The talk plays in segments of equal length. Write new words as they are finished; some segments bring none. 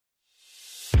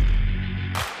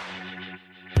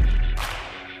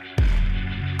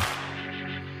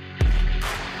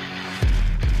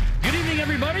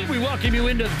welcome you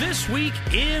into This Week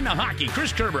in Hockey.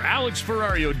 Chris Kerber, Alex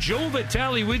Ferrario, Joe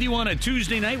Vitale with you on a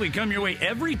Tuesday night. We come your way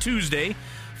every Tuesday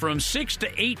from 6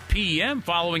 to 8 p.m.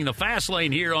 following the Fast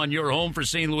Lane here on your home for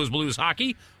St. Louis Blues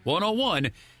Hockey,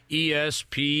 101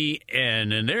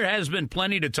 ESPN. And there has been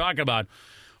plenty to talk about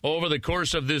over the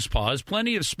course of this pause,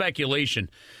 plenty of speculation.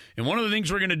 And one of the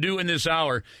things we're going to do in this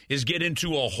hour is get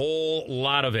into a whole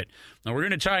lot of it. Now, we're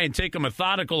going to try and take a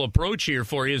methodical approach here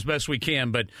for you as best we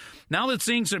can. But now that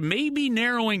things are maybe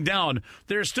narrowing down,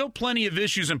 there are still plenty of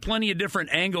issues and plenty of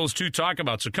different angles to talk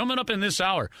about. So coming up in this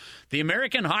hour, the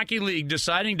American Hockey League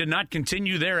deciding to not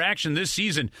continue their action this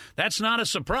season. That's not a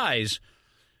surprise.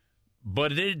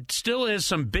 But it still has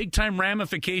some big-time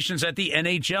ramifications at the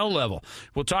NHL level.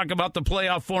 We'll talk about the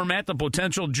playoff format, the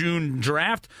potential June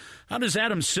draft. How does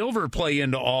Adam Silver play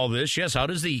into all this? Yes, how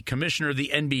does the commissioner of the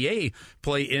NBA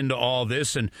play into all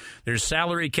this? And there's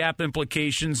salary cap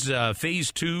implications,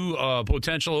 phase 2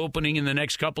 potential opening in the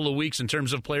next couple of weeks in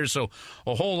terms of players. So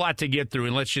a whole lot to get through,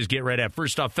 and let's just get right at it.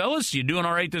 First off, fellas, you doing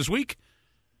all right this week?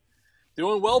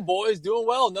 Doing well, boys. Doing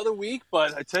well. Another week,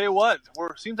 but I tell you what,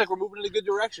 seems like we're moving in a good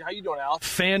direction. How you doing, Alex?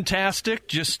 Fantastic.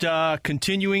 Just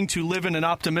continuing to live in an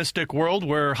optimistic world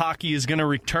where hockey is going to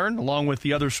return along with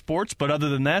the other sports. But other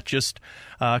than that, just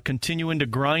continuing to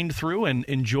grind through and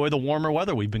enjoy the warmer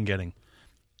weather we've been getting.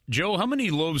 Joe, how many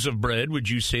loaves of bread would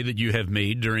you say that you have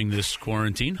made during this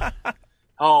quarantine?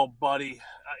 Oh, buddy.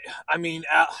 I mean,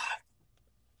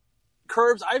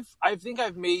 Curbs, I think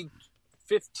I've made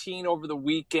 15 over the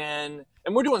weekend,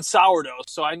 and we're doing sourdough,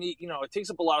 so I need, it takes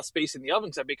up a lot of space in the oven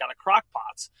because I bake out of crock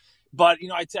pots. But,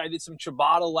 I did some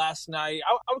ciabatta last night.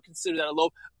 I would consider that a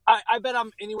loaf. I bet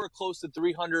I'm anywhere close to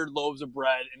 300 loaves of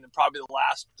bread in probably the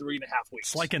last 3.5 weeks.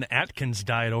 It's like an Atkins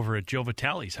diet over at Joe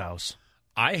Vitale's house.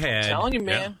 I'm telling you,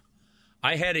 man. Yeah,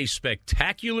 I had a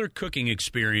spectacular cooking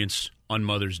experience on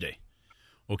Mother's Day.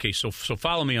 Okay, so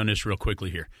follow me on this real quickly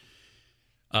here.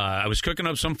 I was cooking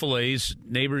up some fillets.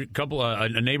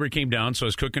 A neighbor came down, so I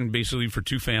was cooking basically for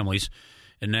two families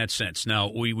in that sense.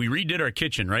 Now, we redid our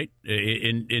kitchen, right,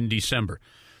 in December.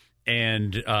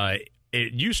 And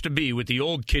it used to be with the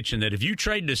old kitchen that if you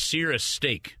tried to sear a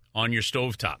steak on your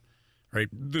stovetop, right,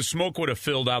 the smoke would have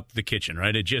filled out the kitchen,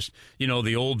 right? It just,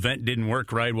 the old vent didn't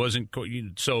work right,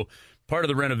 so part of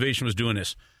the renovation was doing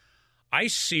this. I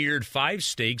seared 5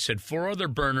 steaks, had 4 other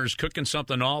burners cooking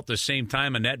something all at the same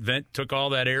time, and that vent took all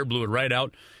that air, blew it right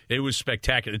out. It was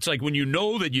spectacular. It's like when you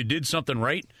know that you did something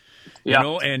right,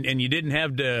 and you didn't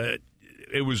have to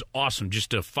 – it was awesome just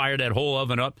to fire that whole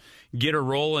oven up, get her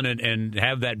rolling, and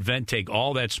have that vent take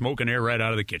all that smoke and air right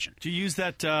out of the kitchen. Do you use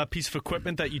that piece of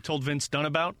equipment that you told Vince Dunn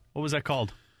about? What was that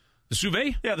called? The sous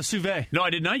vide? Yeah, the sous vide. No, I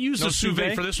did not use the sous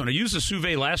vide for this one. I used the sous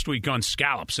vide last week on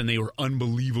scallops, and they were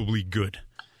unbelievably good.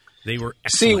 They were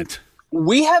excellent. See,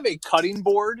 we have a cutting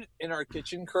board in our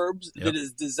kitchen, Curbs, that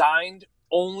is designed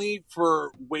only for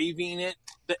waving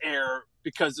the air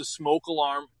because the smoke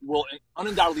alarm will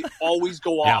undoubtedly always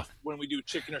go off when we do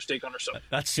chicken or steak on our stove.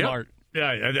 That's smart.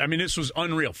 Yeah, I mean, this was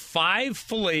unreal. 5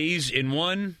 fillets in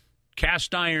one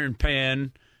cast iron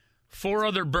pan, 4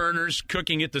 other burners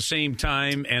cooking at the same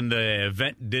time, and the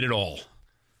vent did it all.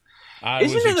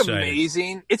 Isn't it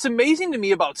amazing? It's amazing to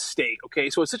me about steak, okay?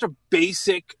 So it's such a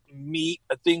basic meat,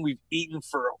 a thing we've eaten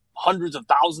for hundreds of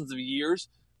thousands of years,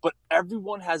 but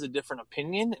everyone has a different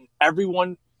opinion, and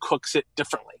everyone cooks it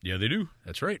differently. Yeah, they do.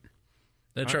 That's right.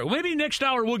 That's right. Well, maybe next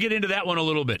hour we'll get into that one a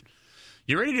little bit.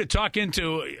 You ready to talk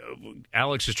into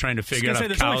Alex is trying to figure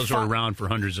out if cows were around for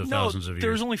hundreds of thousands of years.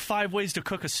 There's only 5 ways to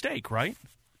cook a steak, right?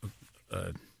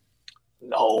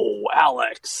 No,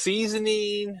 Alex.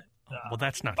 Seasoning. Well,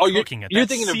 that's not cooking it. You're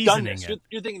thinking of doneness.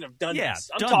 You're thinking of doneness. Yeah,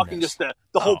 I'm talking just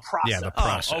the whole process. Yeah, the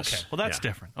process. Okay. Well, that's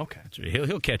different. Okay.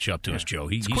 He'll catch up to us, Joe.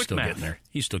 He's still getting there.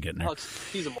 He's still getting there.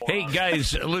 He's a moron. Hey,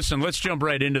 guys, listen, let's jump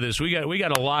right into this. We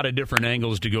got a lot of different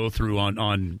angles to go through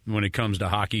on when it comes to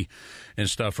hockey and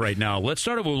stuff right now. Let's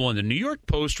start with one. The New York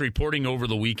Post reporting over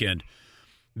the weekend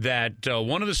that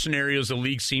one of the scenarios the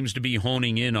league seems to be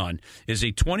honing in on is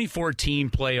a 24-team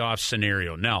playoff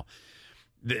scenario. Now,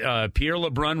 Pierre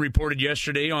LeBrun reported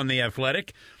yesterday on The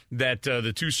Athletic that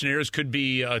the 2 scenarios could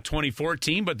be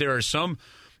 24-team, but there are some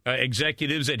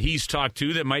executives that he's talked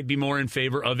to that might be more in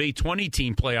favor of a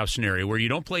 20-team playoff scenario where you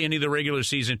don't play any of the regular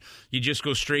season, you just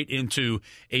go straight into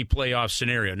a playoff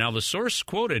scenario. Now, the source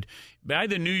quoted by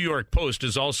the New York Post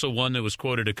is also one that was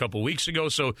quoted a couple weeks ago.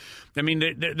 So, I mean,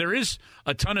 there is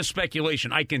a ton of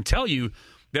speculation. I can tell you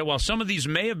that while some of these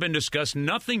may have been discussed,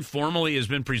 nothing formally has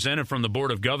been presented from the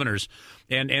Board of Governors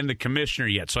and the Commissioner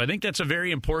yet. So I think that's a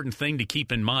very important thing to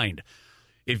keep in mind.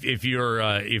 if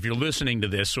you're listening to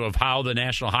this, so of how the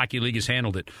National Hockey League has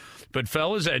handled it. But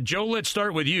fellas, Joe, let's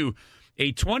start with you.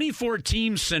 A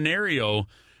 24-team scenario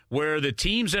where the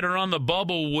teams that are on the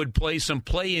bubble would play some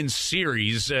play-in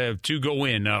series to go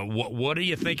in. What are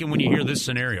you thinking when you hear this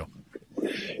scenario?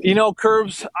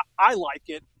 Curbs, I like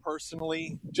it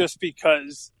personally, just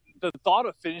because the thought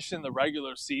of finishing the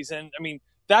regular season,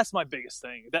 that's my biggest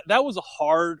thing. That was a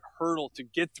hard hurdle to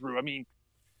get through.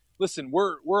 Listen,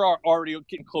 we're already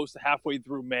getting close to halfway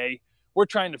through May. We're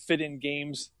trying to fit in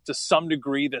games to some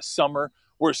degree this summer.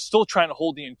 We're still trying to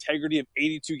hold the integrity of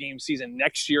 82-game season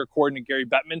next year, according to Gary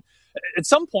Bettman. At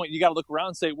some point, you got to look around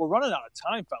and say, we're running out of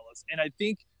time, fellas. And I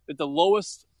think that the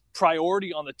lowest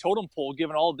priority on the totem pole,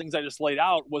 given all the things I just laid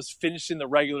out, was finishing the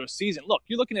regular season. Look,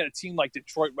 you're looking at a team like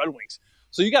Detroit Red Wings.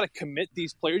 So you got to commit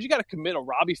these players. You got to commit a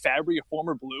Robbie Fabry, a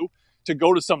former Blue, to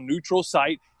go to some neutral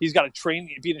site. He's got to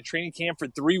be in a training camp for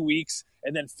 3 weeks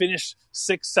and then finish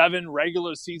 6-7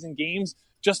 regular season games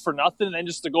just for nothing, and then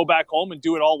just to go back home and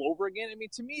do it all over again.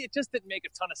 To me, it just didn't make a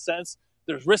ton of sense.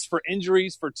 There's risk for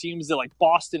injuries for teams that like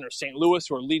Boston or St. Louis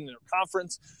who are leading their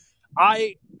conference.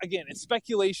 Again, it's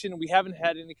speculation. We haven't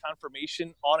had any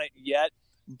confirmation on it yet,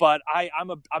 but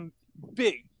I'm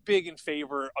big in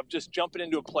favor of just jumping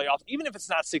into a playoff, even if it's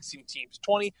not 16 teams,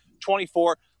 20,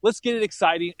 24. Let's get it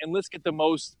exciting, and let's get the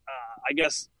most,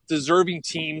 deserving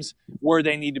teams where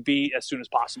they need to be as soon as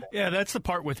possible. Yeah, that's the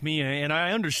part with me, and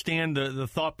I understand the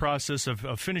thought process of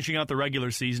finishing out the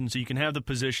regular season so you can have the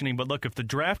positioning. But look, if the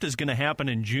draft is going to happen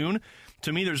in June,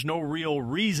 to me there's no real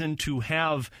reason to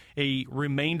have a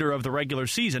remainder of the regular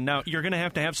season. Now, you're going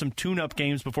to have some tune-up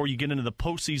games before you get into the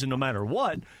postseason no matter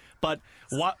what, but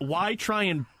why try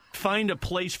and find a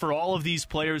place for all of these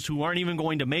players who aren't even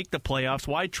going to make the playoffs?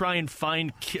 Why try and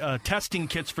find testing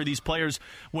kits for these players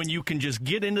when you can just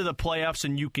get into the playoffs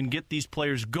and you can get these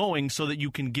players going so that you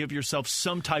can give yourself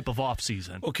some type of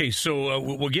offseason? Okay, so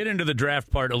we'll get into the draft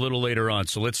part a little later on,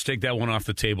 so let's take that one off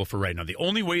the table for right now. The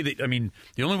only way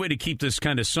to keep this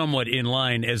kind of somewhat in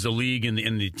line as the league and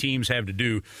the teams have to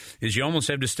do is you almost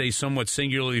have to stay somewhat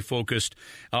singularly focused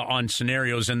on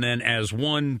scenarios, and then as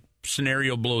one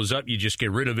scenario blows up, you just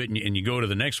get rid of it and you go to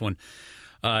the next one.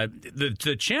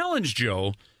 The challenge,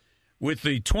 Joe, with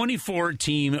the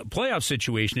 24-team playoff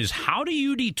situation is how do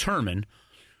you determine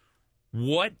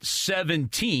what 7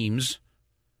 teams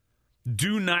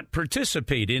do not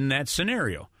participate in that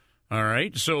scenario? All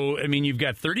right, so, you've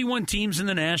got 31 teams in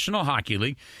the National Hockey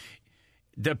League.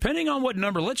 Depending on what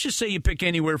number, let's just say you pick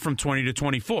anywhere from 20 to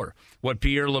 24. What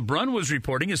Pierre LeBrun was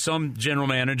reporting is some general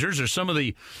managers or some of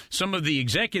the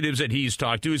executives that he's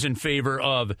talked to is in favor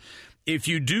of, if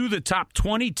you do the top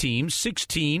 20 teams,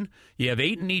 16, you have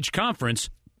 8 in each conference,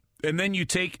 and then you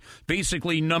take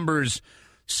basically numbers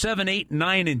 7, 8,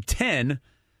 9, and 10,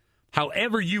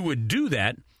 however you would do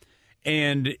that,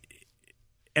 and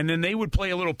then they would play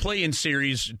a little play-in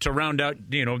series to round out,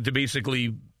 to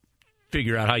basically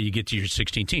figure out how you get to your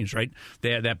 16 teams, right?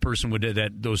 That person would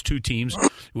those 2 teams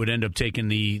would end up taking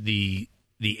the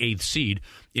 8th seed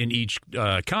in each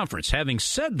conference. Having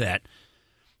said that,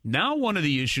 now one of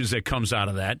the issues that comes out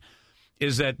of that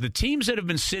is that the teams that have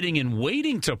been sitting and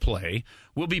waiting to play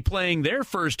will be playing their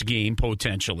first game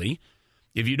potentially,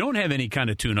 if you don't have any kind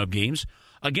of tune-up games,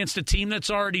 against a team that's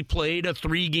already played a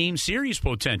 3-game series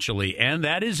potentially. And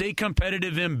that is a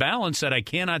competitive imbalance that I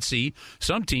cannot see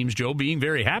some teams, Joe, being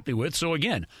very happy with. So,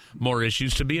 again, more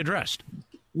issues to be addressed.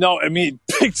 No,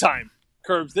 big time,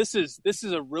 Curbs. This is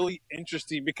a really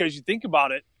interesting, because you think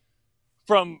about it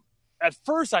from – at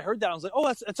first I heard that. I was like,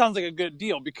 oh, that sounds like a good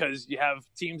deal, because you have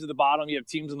teams at the bottom, you have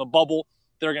teams in the bubble.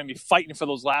 They're going to be fighting for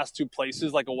those last 2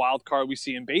 places like a wild card we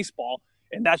see in baseball,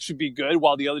 and that should be good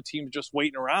while the other team's just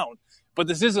waiting around. But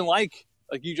this isn't like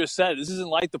you just said, this isn't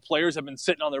like the players have been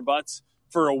sitting on their butts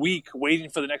for a week waiting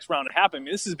for the next round to happen.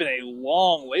 This has been a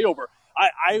long layover.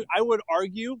 I would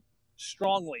argue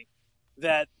strongly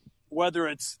that whether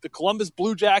it's the Columbus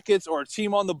Blue Jackets or a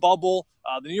team on the bubble,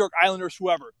 the New York Islanders,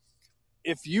 whoever,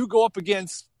 if you go up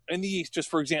against, in the East, just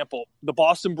for example, the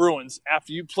Boston Bruins,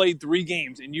 after you played 3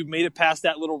 games and you've made it past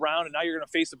that little round, and now you're going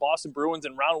to face the Boston Bruins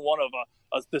in round 1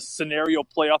 of the scenario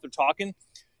playoff they're talking,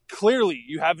 clearly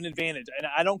you have an advantage. And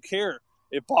I don't care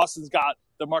if Boston's got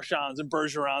the Marchands and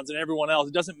Bergerons and everyone else.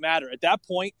 It doesn't matter. At that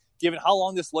point, given how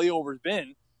long this layover has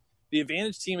been, the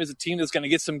advantage team is a team that's going to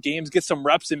get some games, get some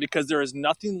reps in, because there is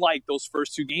nothing like those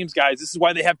first 2 games, guys. This is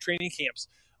why they have training camps.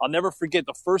 I'll never forget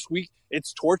the first week.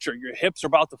 It's torture. Your hips are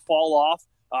about to fall off.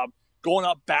 Going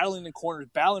up, battling in corners,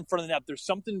 battling in front of the net. There's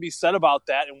something to be said about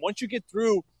that. And once you get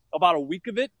through about a week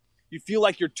of it, you feel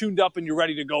like you're tuned up and you're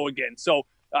ready to go again. So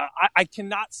I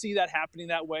cannot see that happening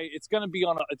that way. It's going to be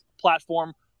on a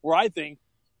platform where I think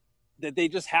that they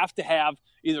just have to have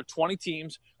either 20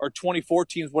 teams or 24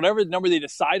 teams, whatever the number they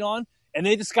decide on, and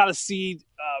they just got to seed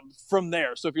from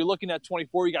there. So if you're looking at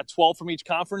 24, you got 12 from each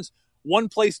conference. One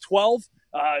plays 12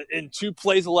 and two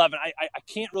plays 11. I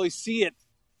can't really see it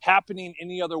happening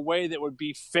any other way that would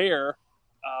be fair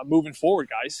moving forward,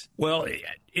 guys. Well,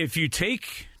 if you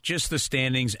take just the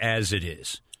standings as it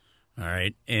is, all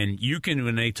right, and you can,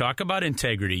 when they talk about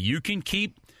integrity, you can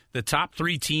keep the top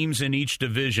 3 teams in each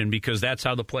division because that's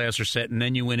how the playoffs are set, and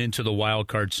then you went into the wild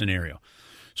card scenario.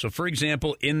 So, for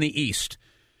example, in the East,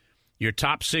 your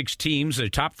top 6 teams, the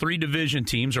top 3 division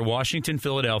teams are Washington,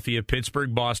 Philadelphia,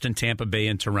 Pittsburgh, Boston, Tampa Bay,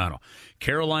 and Toronto.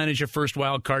 Carolina is your first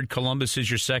wild card. Columbus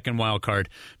is your second wild card.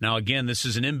 Now, again, this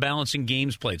is an imbalance in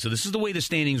games played. So this is the way the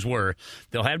standings were.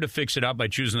 They'll have to fix it up by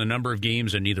choosing the number of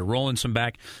games and either rolling some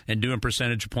back and doing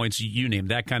percentage points, you name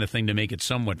that kind of thing to make it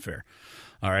somewhat fair.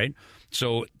 All right?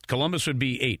 So Columbus would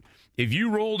be 8. If you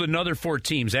rolled another 4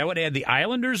 teams, that would add the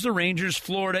Islanders, the Rangers,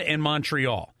 Florida, and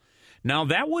Montreal. Now,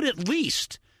 that would at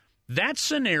least... That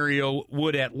scenario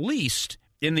would at least,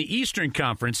 in the Eastern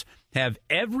Conference, have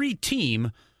every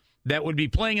team that would be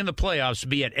playing in the playoffs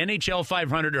be at NHL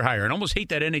 500 or higher. And I almost hate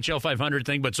that NHL 500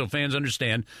 thing, but so fans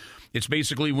understand, it's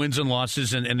basically wins and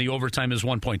losses, and the overtime is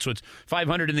 1 point. So it's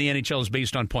 500 in the NHL is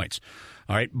based on points.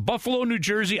 All right, Buffalo, New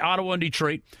Jersey, Ottawa, and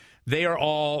Detroit, they are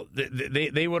all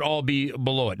they would all be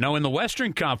below it. Now, in the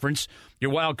Western Conference,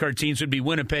 your wild card teams would be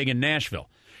Winnipeg and Nashville.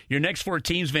 Your next 4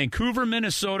 teams, Vancouver,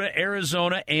 Minnesota,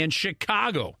 Arizona, and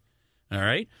Chicago. All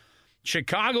right?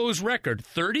 Chicago's record,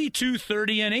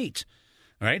 32-30-8.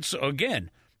 All right? So,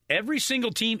 again, every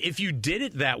single team, if you did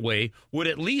it that way, would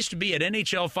at least be at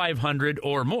NHL 500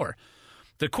 or more.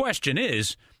 The question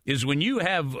is when you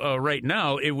have right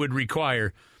now, it would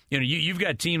require, you've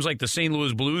got teams like the St.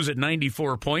 Louis Blues at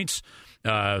 94 points,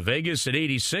 Vegas at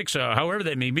 86, however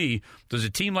that may be. Does a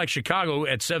team like Chicago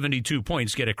at 72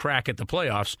 points get a crack at the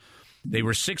playoffs? They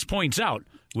were 6 points out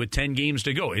with 10 games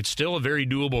to go. It's still a very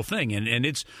doable thing. And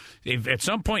it's if at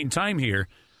some point in time here,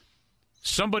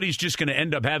 somebody's just going to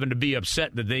end up having to be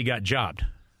upset that they got jobbed.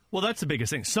 Well, that's the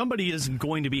biggest thing. Somebody isn't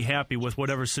going to be happy with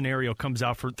whatever scenario comes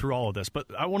out through all of this. But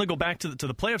I want to go back to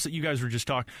the playoffs that you guys were just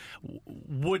talking.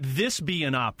 Would this be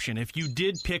an option if you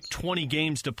did pick 20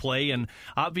 games to play, and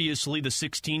obviously the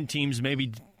 16 teams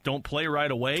maybe don't play right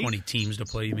away? 20 teams to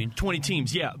play, you mean? 20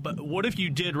 teams, yeah. But what if you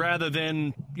did, rather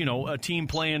than a team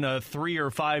playing a 3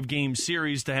 or 5 game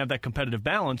series to have that competitive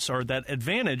balance or that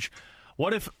advantage?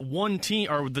 What if one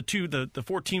team or the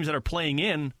 4 teams that are playing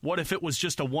in? What if it was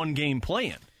just a 1 game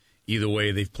play-in? Either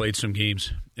way, they've played some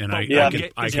games, and I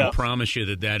can promise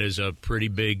you that is a pretty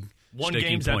big 1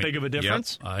 game's that big of a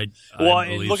difference? Yep,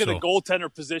 and look at the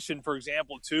goaltender position, for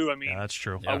example, too. I mean, yeah, that's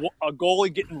true. A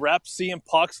goalie getting reps, seeing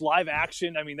pucks, live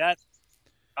action. I mean,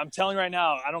 I'm telling you right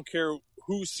now, I don't care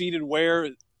who's seated where.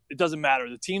 It doesn't matter.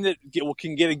 The team that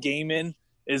can get a game in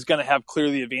is going to have clear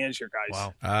the advantage here, guys.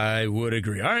 Wow. I would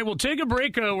agree. All right, we'll take a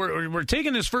break. We're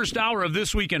taking this first hour of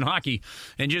This Week in Hockey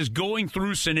and just going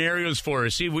through scenarios for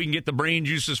us, see if we can get the brain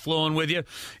juices flowing with you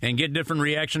and get different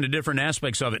reaction to different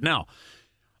aspects of it. Now,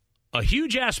 a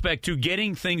huge aspect to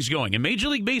getting things going, and Major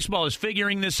League Baseball is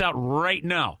figuring this out right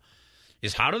now,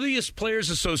 is how do the players'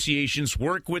 associations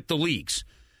work with the leagues?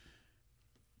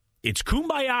 It's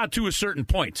kumbaya to a certain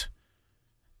point.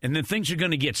 And then things are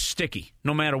going to get sticky,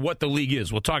 no matter what the league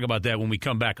is. We'll talk about that when we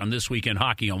come back on This Week in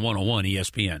Hockey on 101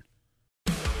 ESPN.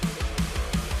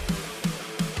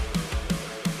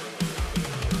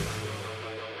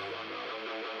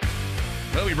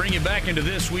 Well, we bring you back into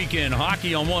This Week in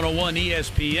Hockey on 101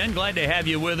 ESPN. Glad to have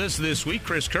you with us this week.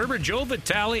 Chris Kerber, Joe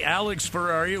Vitale, Alex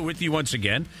Ferrario with you once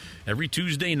again. Every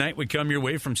Tuesday night we come your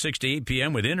way from 6 to 8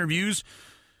 p.m. with interviews,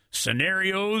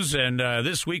 scenarios, and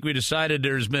this week we decided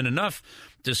there's been enough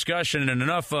discussion and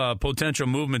enough potential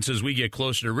movements as we get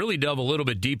closer to really delve a little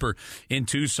bit deeper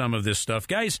into some of this stuff.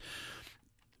 Guys,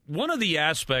 one of the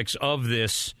aspects of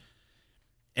this,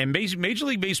 and Major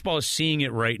League Baseball is seeing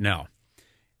it right now,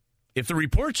 if the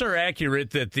reports are accurate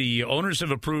that the owners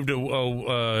have approved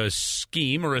a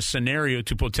scheme or a scenario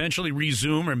to potentially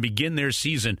resume and begin their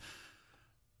season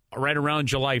right around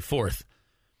July 4th,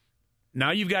 now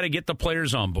you've got to get the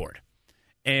players on board.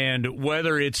 And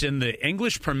whether it's in the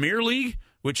English Premier League,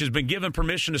 which has been given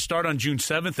permission to start on June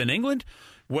 7th in England,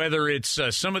 whether it's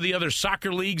some of the other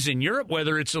soccer leagues in Europe,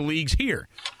 whether it's the leagues here,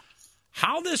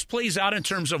 how this plays out in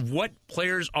terms of what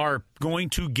players are going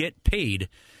to get paid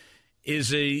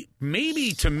is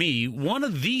maybe to me one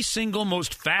of the single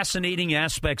most fascinating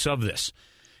aspects of this.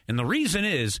 And the reason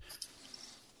is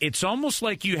it's almost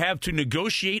like you have to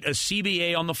negotiate a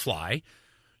CBA on the fly.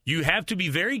 you have to be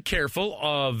very careful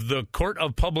of the court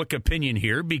of public opinion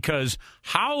here, because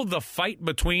how the fight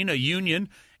between a union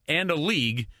and a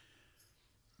league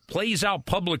plays out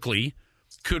publicly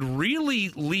could really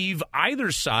leave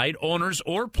either side, owners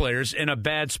or players, in a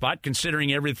bad spot,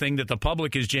 considering everything that the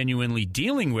public is genuinely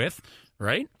dealing with,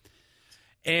 right?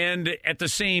 And at the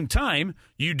same time,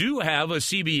 you do have a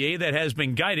CBA that has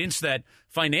been guidance that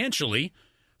financially,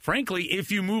 frankly,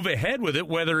 if you move ahead with it,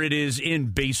 whether it is in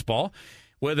baseball,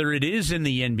 whether it is in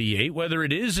the NBA, whether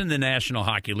it is in the National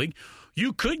Hockey League,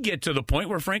 you could get to the point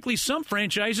where, frankly, some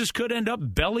franchises could end up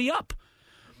belly up.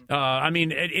 I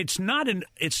mean, it's not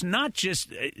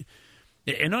just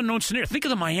an unknown scenario. Think of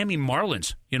the Miami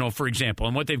Marlins, for example,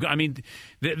 and what they've got. I mean,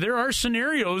 there are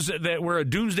scenarios that where a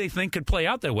doomsday thing could play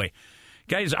out that way.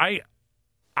 Guys, I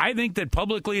think that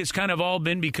publicly it's kind of all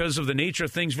been because of the nature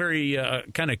of things, very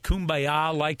kind of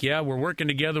kumbaya-like, yeah, we're working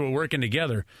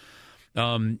together.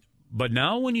 But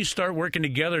now when you start working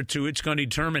together it's going to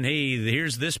determine, hey,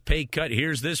 here's this pay cut,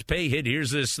 here's this pay hit,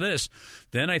 here's this,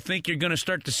 then I think you're going to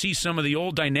start to see some of the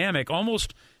old dynamic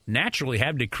almost naturally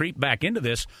have to creep back into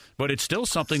this, but it's still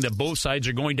something that both sides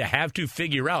are going to have to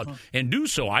figure out and do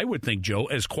so, I would think, Joe,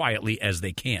 as quietly as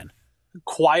they can.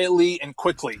 Quietly and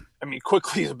quickly. I mean,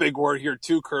 quickly is a big word here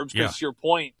too, Curbs, because to your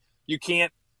point,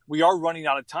 we are running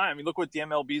out of time. I mean, look what the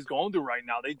MLB is going through right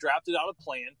now. They drafted out a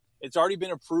plan. It's already been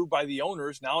approved by the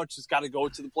owners. Now it's just got to go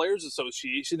to the Players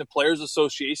Association. The Players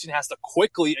Association has to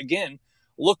quickly, again,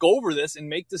 look over this and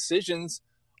make decisions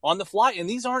on the fly. And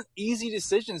these aren't easy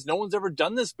decisions. No one's ever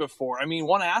done this before. I mean,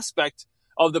 one aspect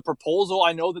of the proposal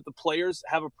I know that the players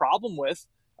have a problem with,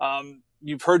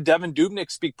 you've heard Devin Dubnyk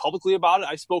speak publicly about it.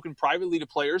 I've spoken privately to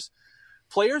players.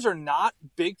 Players are not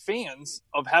big fans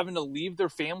of having to leave their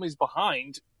families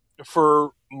behind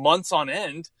for months on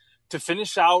end to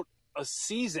finish out a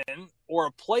season or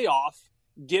a playoff,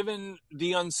 given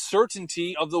the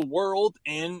uncertainty of the world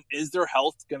and is their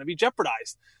health going to be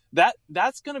jeopardized.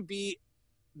 That's going to be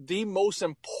the most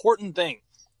important thing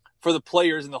for the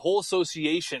players and the whole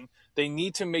association. They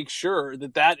need to make sure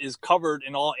that is covered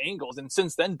in all angles. And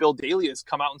since then, Bill Daly has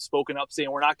come out and spoken up saying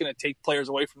we're not going to take players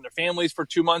away from their families for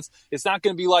 2 months. It's not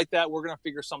going to be like that. We're going to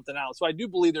figure something out. So I do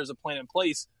believe there's a plan in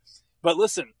place. But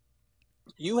listen,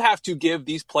 you have to give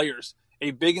these players a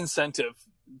big incentive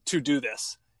to do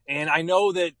this. And I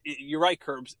know that you're right,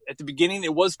 Curbs. At the beginning,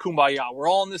 it was kumbaya. We're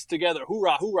all in this together.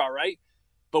 Hoorah, hoorah, right?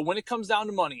 But when it comes down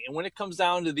to money and when it comes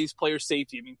down to these players'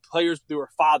 safety, I mean, players who are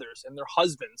fathers and their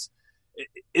husbands,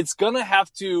 it's going to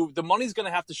have to – the money's going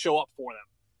to have to show up for them.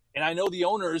 And I know the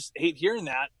owners hate hearing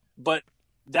that, but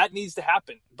that needs to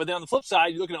happen. But then on the flip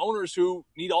side, you look at owners who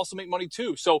need to also make money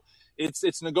too. So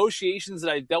it's negotiations that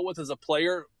I dealt with as a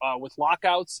player with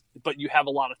lockouts, but you have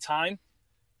a lot of time.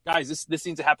 Guys, this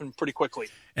needs to happen pretty quickly.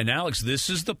 And, Alex,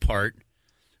 this is the part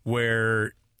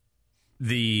where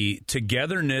the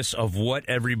togetherness of what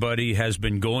everybody has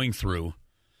been going through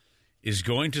is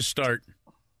going to start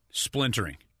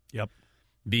splintering. Yep.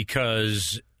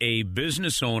 Because a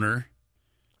business owner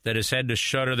that has had to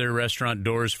shutter their restaurant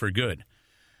doors for good,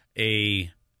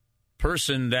 a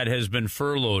person that has been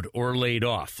furloughed or laid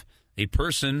off, a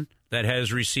person that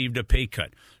has received a pay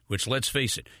cut, which, let's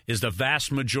face it, is the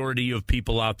vast majority of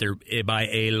people out there by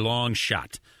a long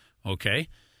shot, okay?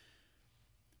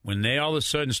 When they all of a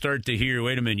sudden start to hear,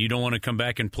 wait a minute, you don't want to come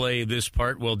back and play this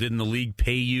part? Well, didn't the league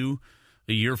pay you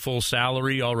your full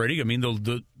salary already? I mean,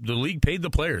 the league paid the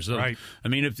players. Right. I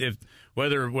mean, if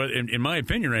whether in my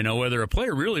opinion right now, whether a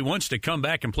player really wants to come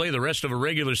back and play the rest of a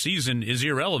regular season is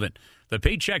irrelevant. The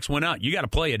paychecks went out. You got to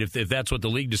play it if that's what the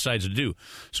league decides to do.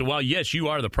 So while, yes, you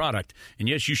are the product, and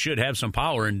yes, you should have some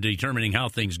power in determining how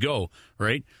things go,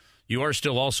 right? You are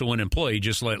still also an employee,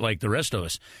 just like the rest of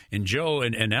us. And Joe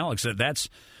and Alex,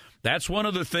 that's one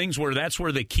of the things where that's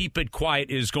where the keep it quiet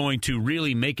is going to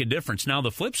really make a difference. Now, the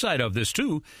flip side of this,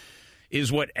 too, is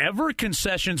whatever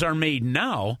concessions are made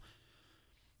now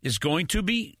is going to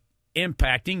be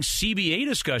impacting CBA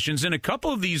discussions. In a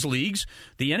couple of these leagues,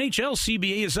 the NHL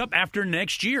CBA is up after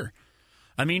next year.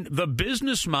 I mean, the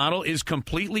business model is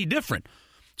completely different.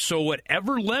 So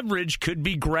whatever leverage could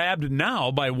be grabbed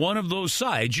now by one of those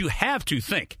sides, you have to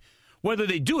think, whether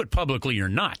they do it publicly or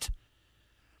not.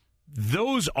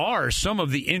 Those are some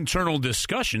of the internal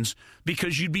discussions,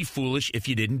 because you'd be foolish if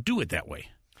you didn't do it that way.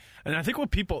 And I think what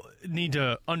people need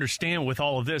to understand with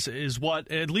all of this is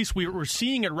what, at least we're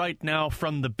seeing it right now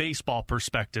from the baseball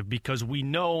perspective, because we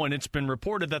know, and it's been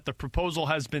reported, that the proposal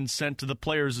has been sent to the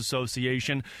Players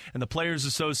Association, and the Players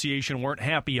Association weren't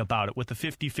happy about it with the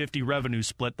 50-50 revenue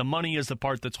split. The money is the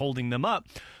part that's holding them up.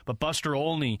 But Buster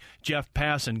Olney, Jeff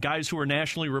Passan, guys who are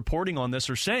nationally reporting on this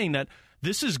are saying that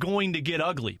this is going to get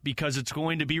ugly because it's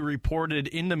going to be reported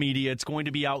in the media. It's going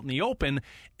to be out in the open.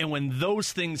 And when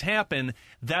those things happen,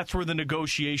 that's where the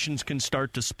negotiations can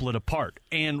start to split apart.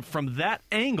 And from that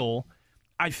angle,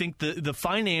 I think the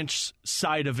finance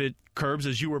side of it, Curbs,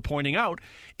 as you were pointing out,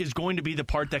 is going to be the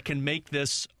part that can make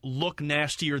this look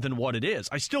nastier than what it is.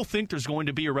 I still think there's going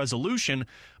to be a resolution,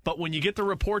 but when you get the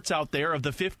reports out there of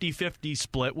the 50-50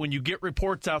 split, when you get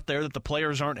reports out there that the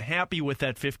players aren't happy with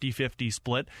that 50-50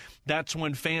 split, that's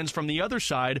when fans from the other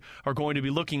side are going to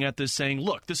be looking at this saying,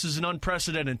 look, this is an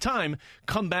unprecedented time.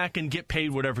 Come back and get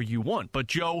paid whatever you want. But,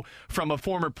 Joe, from a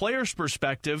former player's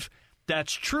perspective,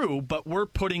 that's true, but we're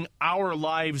putting our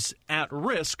lives at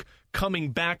risk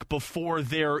coming back before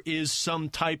there is some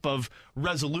type of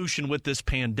resolution with this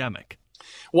pandemic.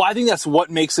 Well, I think that's what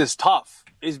makes this tough,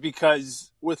 is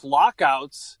because with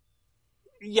lockouts,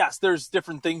 yes, there's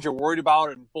different things you're worried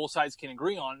about and both sides can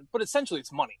agree on, but essentially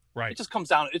it's money. Right. It just comes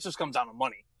down to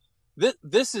money.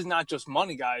 This is not just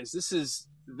money, guys. This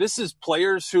is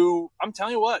players who, I'm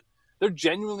telling you what, they're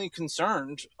genuinely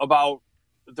concerned about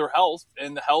their health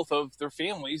and the health of their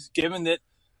families, given that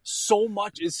so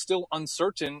much is still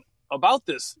uncertain about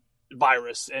this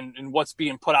virus and what's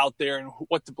being put out there and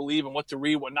what to believe and what to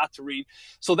read, what not to read.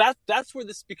 So that's where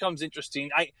this becomes interesting.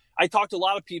 I talk to a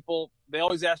lot of people. They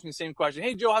always ask me the same question.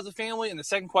 Hey, Joe, how's the family? And the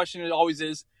second question it always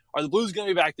is, are the Blues going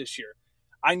to be back this year?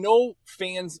 I know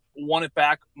fans want it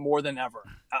back more than ever.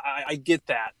 I get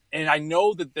that. And I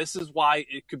know that this is why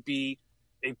it could be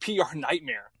a PR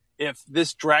nightmare if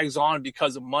this drags on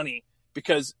because of money,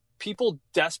 because people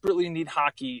desperately need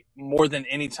hockey more than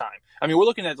any time. I mean, we're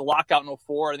looking at the lockout in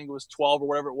 2004. I think it was 12 or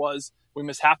whatever it was. We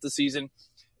missed half the season.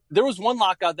 There was one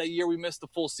lockout that year we missed the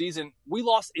full season. We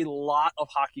lost a lot of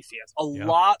hockey fans. A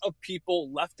lot of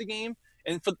people left the game.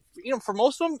 And for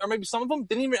most of them, or maybe some of them,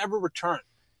 didn't even ever return.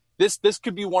 This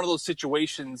could be one of those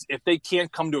situations. If they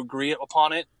can't come to agree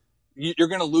upon it, you're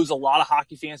going to lose a lot of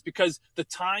hockey fans, because the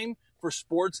time for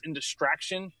sports and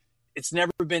distraction, it's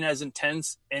never been as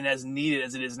intense and as needed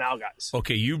as it is now, guys.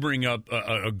 Okay, you bring up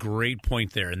a great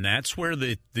point there, and that's where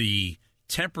the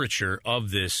temperature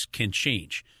of this can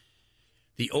change.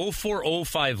 The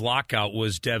 04-05 lockout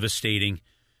was devastating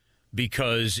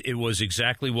because it was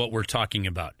exactly what we're talking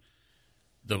about.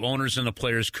 The owners and the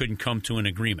players couldn't come to an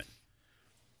agreement.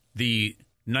 The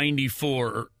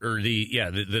 94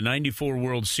 the 94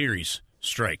 World Series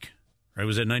strike. Right,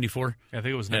 was that 94? I think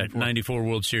it was 94. 94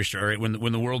 World Series. All right,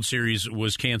 when the World Series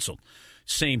was canceled.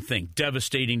 Same thing,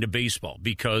 devastating to baseball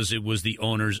because it was the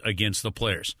owners against the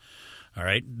players. All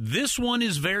right, this one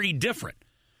is very different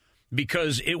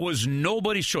because it was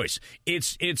nobody's choice.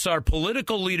 It's our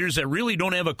political leaders that really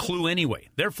don't have a clue anyway.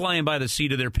 They're flying by the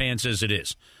seat of their pants as it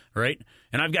is, right?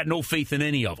 And I've got no faith in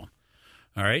any of them.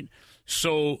 All right,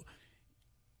 so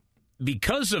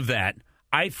because of that,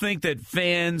 I think that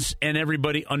fans and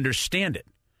everybody understand it.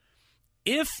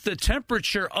 If the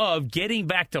temperature of getting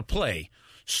back to play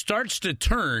starts to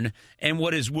turn and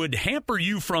would hamper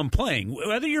you from playing,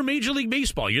 whether you're Major League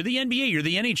Baseball, you're the NBA, you're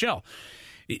the NHL,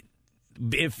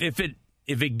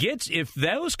 if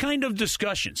those kind of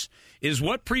discussions is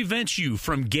what prevents you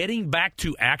from getting back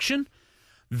to action,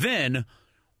 then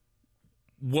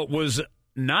what was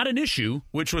not an issue,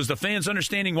 which was the fans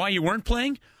understanding why you weren't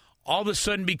playing, all of a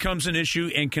sudden becomes an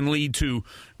issue and can lead to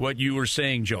what you were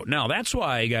saying, Joe. Now, that's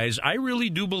why, guys, I really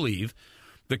do believe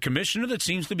the commissioner that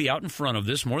seems to be out in front of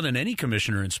this more than any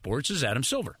commissioner in sports is Adam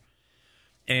Silver.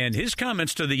 And his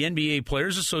comments to the NBA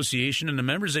Players Association and the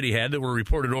members that he had that were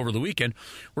reported over the weekend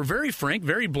were very frank,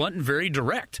 very blunt, and very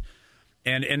direct.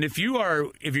 And if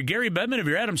you're Gary Bettman, if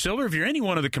you're Adam Silver, if you're any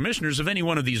one of the commissioners of any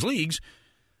one of these leagues,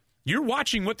 you're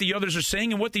watching what the others are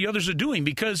saying and what the others are doing,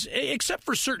 because except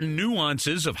for certain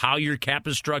nuances of how your cap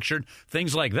is structured,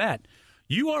 things like that,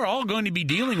 you are all going to be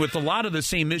dealing with a lot of the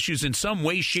same issues in some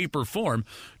way, shape, or form,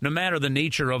 no matter the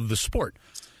nature of the sport.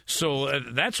 So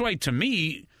that's why, to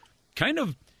me, kind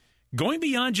of going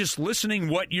beyond just listening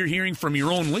what you're hearing from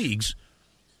your own leagues,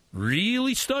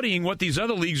 really studying what these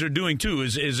other leagues are doing, too,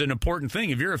 is an important thing.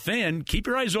 If you're a fan, keep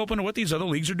your eyes open to what these other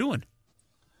leagues are doing.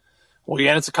 Well,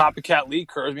 yeah, and it's a copycat league,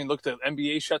 Curve. I mean, look, the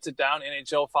NBA shuts it down,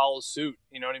 NHL follows suit.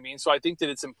 You know what I mean? So I think that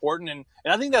it's important. And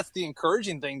I think that's the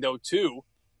encouraging thing, though, too,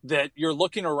 that you're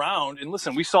looking around. And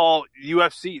listen, we saw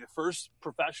UFC, the first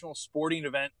professional sporting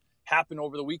event, happen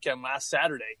over the weekend last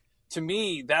Saturday. To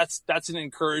me, that's an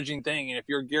encouraging thing. And if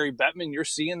you're Gary Bettman, you're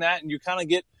seeing that, and you kind of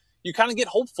get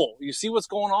hopeful. You see what's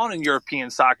going on in European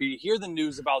soccer. You hear the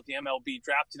news about the MLB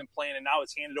drafting and playing, and now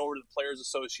it's handed over to the Players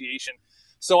Association.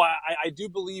 So I do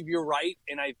believe you're right,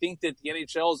 and I think that the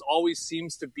NHL always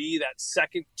seems to be that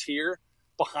second tier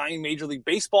behind Major League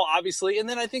Baseball, obviously. And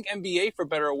then I think NBA, for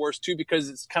better or worse, too, because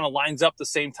it kind of lines up the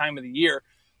same time of the year.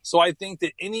 So I think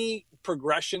that any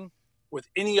progression with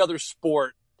any other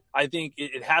sport, I think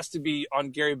it has to be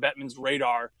on Gary Bettman's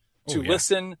radar to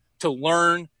listen, to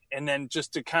learn, and then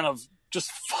just to kind of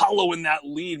just follow in that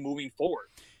lead moving forward.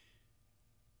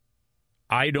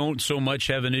 I don't so much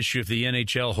have an issue if the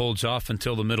NHL holds off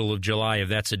until the middle of July, if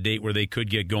that's a date where they could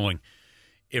get going.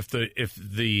 If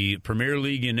the Premier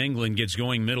League in England gets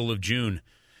going middle of June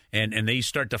and they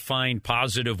start to find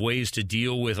positive ways to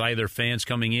deal with either fans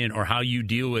coming in or how you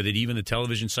deal with it, even the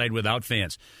television side without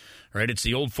fans, right? It's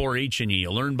the old 4-H in you.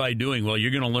 You learn by doing. Well,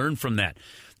 you're going to learn from that.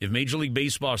 If Major League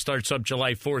Baseball starts up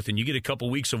July 4th and you get a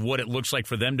couple weeks of what it looks like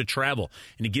for them to travel,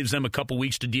 and it gives them a couple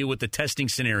weeks to deal with the testing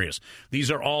scenarios, these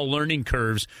are all learning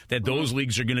curves that those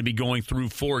leagues are going to be going through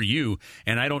for you.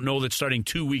 And I don't know that starting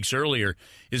 2 weeks earlier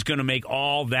is going to make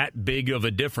all that big of a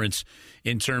difference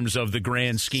in terms of the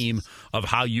grand scheme of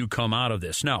how you come out of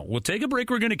this. Now, we'll take a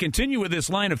break. We're going to continue with this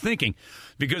line of thinking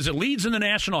because it leads in the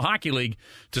National Hockey League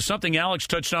to something Alex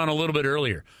touched on a little bit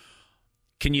earlier.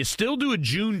 Can you still do a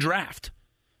June draft?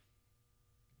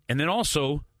 And then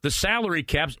also the salary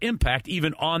cap's impact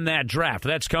even on that draft.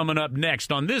 That's coming up next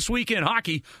on This Week in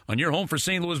Hockey on your home for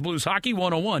St. Louis Blues Hockey,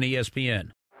 101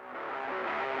 ESPN.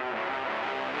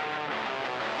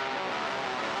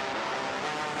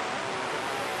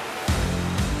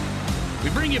 We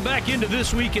bring you back into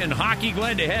This Week in Hockey.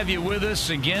 Glad to have you with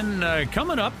us again.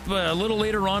 Coming up a little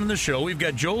later on in the show, we've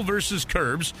got Joe versus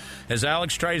Curbs as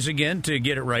Alex tries again to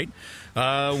get it right.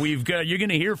 You're going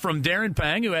to hear from Darren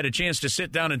Pang, who had a chance to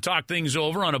sit down and talk things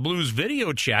over on a Blues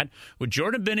video chat with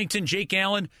Jordan Binnington, Jake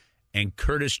Allen, and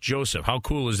Curtis Joseph. How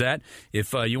cool is that?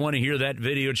 If you want to hear that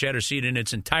video chat or see it in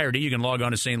its entirety, you can log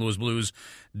on to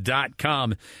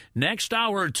stlouisblues.com. Next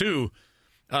hour or two,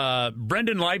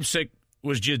 Brendan Leipsic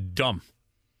was just dumb.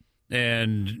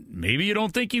 And maybe you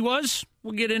don't think he was?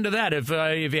 We'll get into that. If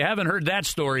you haven't heard that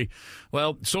story,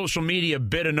 well, social media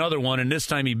bit another one, and this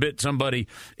time he bit somebody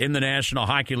in the National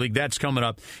Hockey League. That's coming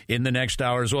up in the next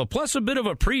hour as well. Plus a bit of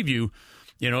a preview,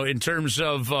 in terms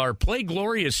of our Play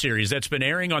Glorious series that's been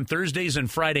airing on Thursdays and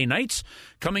Friday nights.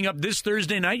 Coming up this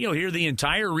Thursday night, you'll hear the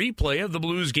entire replay of the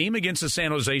Blues game against the San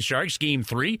Jose Sharks, Game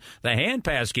 3, the hand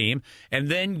pass game, and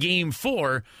then Game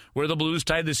 4, where the Blues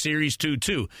tied the series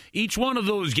 2-2. Each one of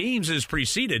those games is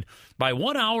preceded by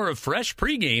 1 hour of fresh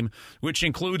pregame, which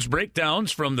includes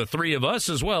breakdowns from the three of us,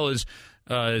 as well as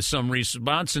some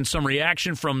response and some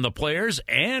reaction from the players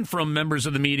and from members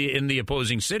of the media in the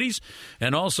opposing cities.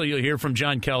 And also you'll hear from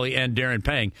John Kelly and Darren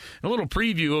Pang. A little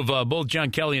preview of both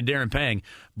John Kelly and Darren Pang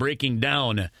breaking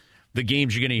down the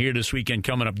games you're going to hear this weekend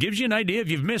coming up. Gives you an idea, if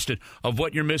you've missed it, of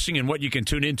what you're missing and what you can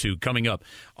tune into coming up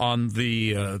on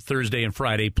the Thursday and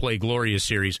Friday Play Glorious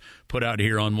series put out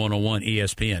here on 101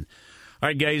 ESPN. All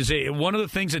right, guys, one of the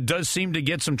things that does seem to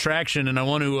get some traction, and I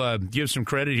want to give some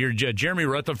credit here, Jeremy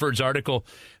Rutherford's article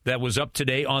that was up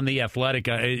today on The Athletic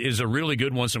is a really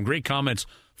good one. Some great comments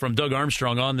from Doug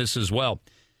Armstrong on this as well.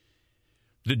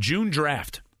 The June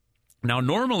draft. Now,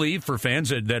 normally, for fans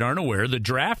that aren't aware, the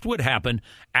draft would happen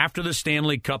after the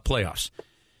Stanley Cup playoffs.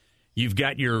 You've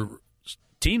got your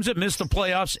teams that miss the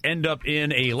playoffs end up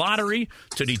in a lottery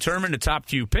to determine the top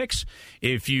few picks.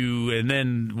 And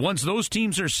then once those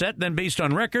teams are set, then based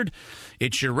on record,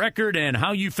 it's your record and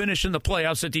how you finish in the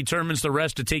playoffs that determines the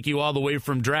rest to take you all the way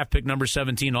from draft pick number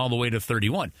 17 all the way to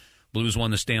 31. Blues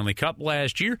won the Stanley Cup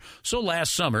last year, so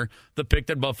last summer, the pick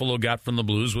that Buffalo got from the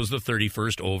Blues was the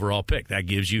 31st overall pick. That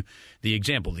gives you the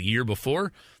example. The year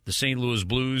before, the St. Louis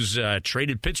Blues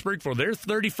traded Pittsburgh for their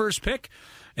 31st pick,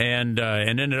 and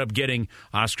ended up getting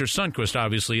Oscar Sundqvist,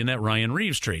 obviously, in that Ryan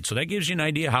Reeves trade. So that gives you an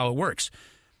idea how it works.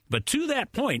 But to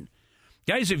that point,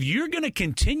 guys, if you're going to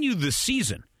continue the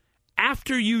season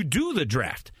after you do the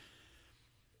draft,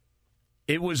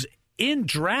 it was in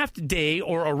draft day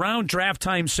or around draft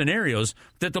time scenarios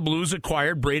that the Blues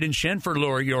acquired Braden Shen for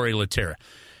Jori Lehtera.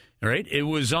 All right? It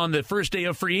was on the first day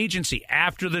of free agency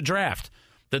after the draft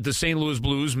that the St. Louis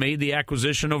Blues made the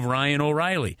acquisition of Ryan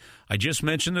O'Reilly. I just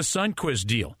mentioned the Sundqvist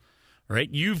deal, right?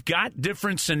 You've got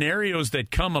different scenarios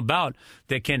that come about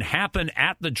that can happen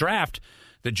at the draft.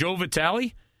 The Joe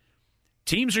Vitale,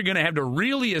 teams are going to have to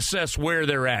really assess where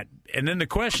they're at. And then the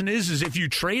question is if you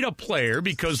trade a player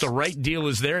because the right deal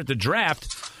is there at the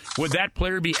draft, would that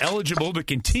player be eligible to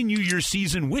continue your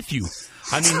season with you?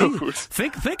 I mean,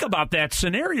 think about that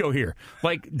scenario here.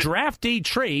 Like draft day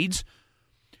trades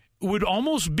would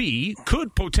almost be,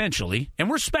 could potentially, and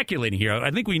we're speculating here.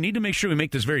 I think we need to make sure we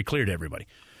make this very clear to everybody.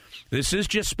 This is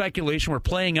just speculation. We're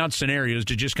playing out scenarios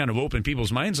to just kind of open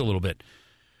people's minds a little bit.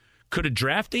 Could a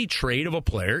draft day trade of a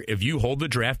player, if you hold the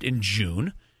draft in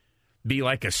June, be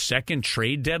like a second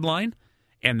trade deadline?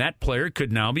 And that player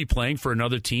could now be playing for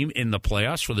another team in the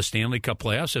playoffs, for the Stanley Cup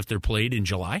playoffs, if they're played in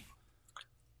July?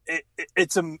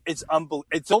 It's unbelievable.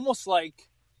 It's almost like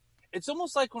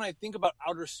when I think about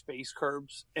outer space,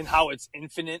 Curbs, and how it's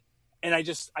infinite. And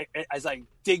as I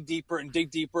dig deeper and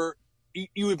dig deeper,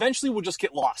 you eventually will just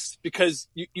get lost because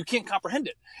you can't comprehend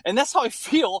it. And that's how I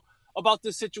feel about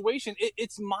this situation.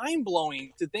 It's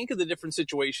mind-blowing to think of the different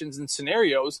situations and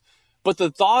scenarios, but the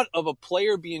thought of a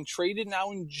player being traded now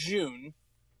in June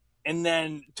and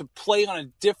then to play on a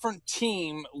different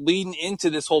team leading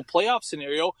into this whole playoff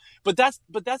scenario, but that's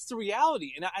the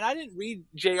reality. And I didn't read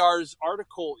JR's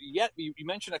article yet. You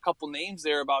mentioned a couple names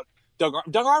there about Doug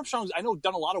Armstrong's, I know,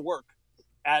 done a lot of work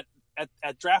at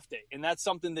draft day, and that's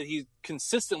something that he's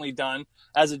consistently done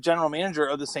as a general manager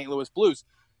of the St. Louis Blues.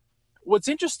 What's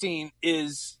interesting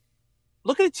is,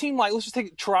 look at a team like, let's just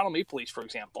take Toronto Maple Leafs, for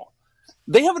example.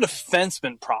 They have a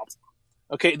defenseman problem.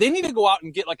 Okay, they need to go out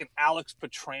and get like an Alex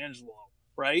Pietrangelo,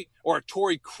 right? Or a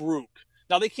Torrey Krug.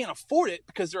 Now, they can't afford it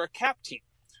because they're a cap team.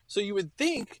 So you would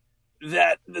think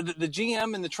that the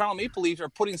GM and the Toronto Maple Leafs are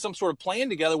putting some sort of plan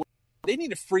together where they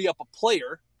need to free up a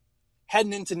player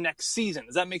heading into next season.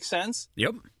 Does that make sense?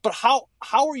 Yep. But how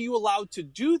are you allowed to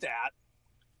do that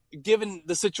given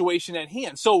the situation at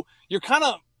hand? So you're kind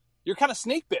of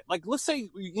snake bit. Like, let's say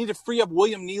you need to free up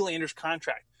William Nylander's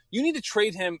contract. You need to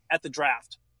trade him at the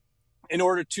draft in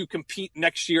order to compete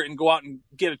next year and go out and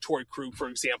get a Torrey Krug, for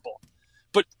example.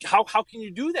 But how can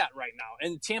you do that right now?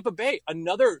 And Tampa Bay,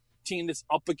 another team that's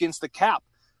up against the cap.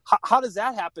 How does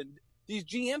that happen? These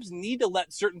GMs need to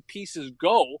let certain pieces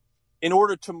go in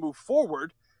order to move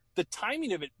forward. The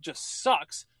timing of it just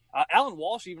sucks. Alan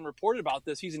Walsh even reported about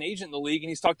this. He's an agent in the league, and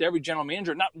he's talked to every general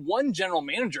manager. Not one general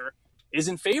manager is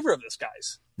in favor of this,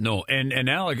 guys. No, and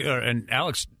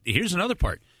Alex, here's another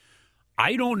part.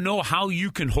 I don't know how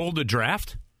you can hold a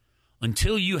draft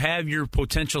until you have your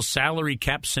potential salary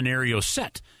cap scenario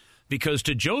set. Because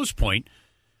to Joe's point,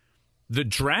 the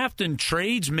draft and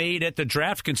trades made at the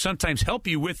draft can sometimes help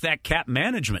you with that cap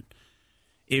management.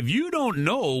 If you don't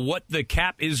know what the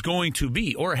cap is going to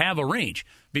be or have a range,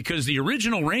 because the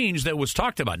original range that was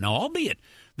talked about, now albeit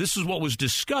this is what was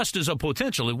discussed as a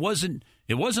potential, it wasn't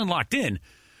locked in,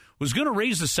 was going to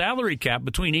raise the salary cap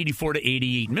between 84 to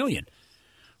 88 million.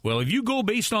 Well, if you go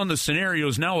based on the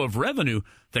scenarios now of revenue,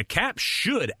 the cap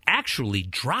should actually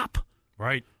drop.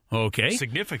 Right. Okay.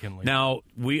 Significantly. Now,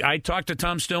 I talked to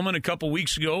Tom Stillman a couple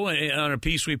weeks ago on a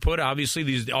piece we put. Obviously,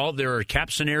 there are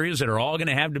cap scenarios that are all going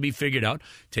to have to be figured out.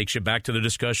 Takes you back to the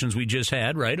discussions we just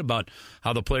had, right, about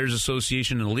how the Players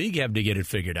Association and the league have to get it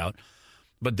figured out.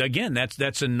 But again,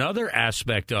 that's another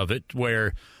aspect of it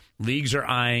where leagues are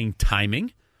eyeing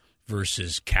timing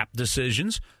versus cap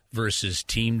decisions versus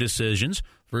team decisions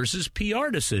versus PR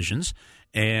decisions,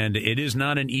 and it is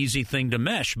not an easy thing to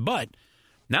mesh. But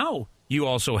now you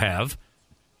also have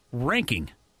ranking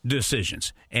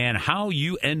decisions and how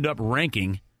you end up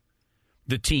ranking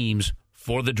the teams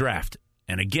for the draft.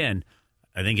 And again,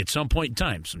 I think at some point in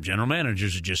time, some general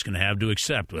managers are just going to have to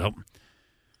accept, well,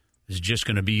 it's just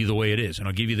going to be the way it is. And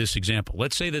I'll give you this example.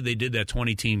 Let's say that they did that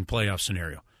 20-team playoff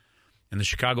scenario, and the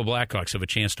Chicago Blackhawks have a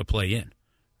chance to play in,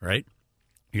 right?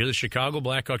 You're the Chicago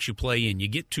Blackhawks, you play in. You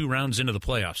get 2 rounds into the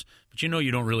playoffs, but you know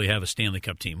you don't really have a Stanley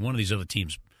Cup team. One of these other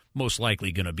teams most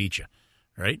likely going to beat you,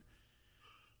 right?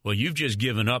 Well, you've just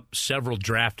given up several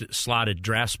slotted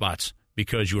draft spots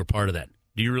because you were part of that.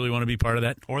 Do you really want to be part of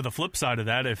that? Or the flip side of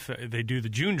that, if they do the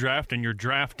June draft and you're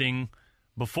drafting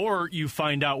before you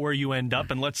find out where you end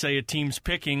up, and let's say a team's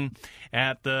picking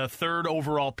at the 3rd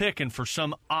overall pick, and for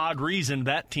some odd reason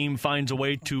that team finds a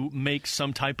way to make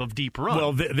some type of deep run.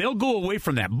 Well, they'll go away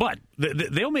from that, but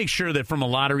they'll make sure that from a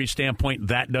lottery standpoint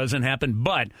that doesn't happen.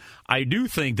 But I do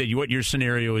think that what your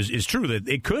scenario is true, that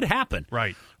it could happen.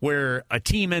 Right. Where a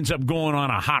team ends up going on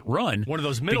a hot run, one of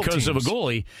those middle because teams, of a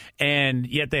goalie, and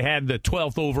yet they had the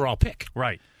 12th overall pick.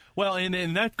 Right. Well,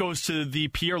 and that goes to the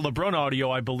Pierre LeBrun audio,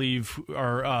 I believe,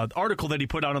 or article that he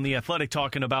put out on The Athletic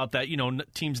talking about that,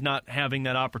 teams not having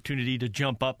that opportunity to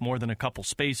jump up more than a couple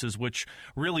spaces, which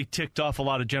really ticked off a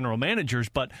lot of general managers.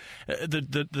 But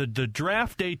the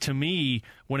draft day, to me,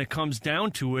 when it comes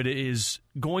down to it, is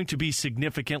going to be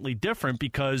significantly different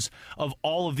because of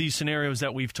all of these scenarios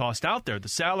that we've tossed out there. The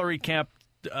salary cap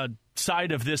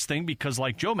side of this thing because,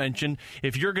 like Joe mentioned,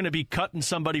 if you're going to be cutting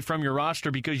somebody from your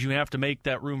roster because you have to make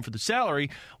that room for the salary,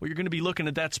 well, you're going to be looking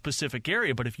at that specific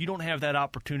area. But if you don't have that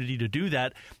opportunity to do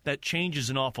that, that changes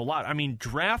an awful lot. I mean,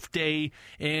 draft day,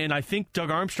 and I think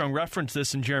Doug Armstrong referenced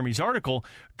this in Jeremy's article,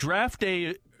 draft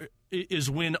day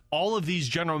is when all of these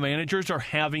general managers are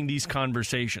having these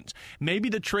conversations. Maybe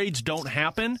the trades don't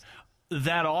happen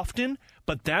that often,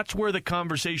 but that's where the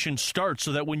conversation starts,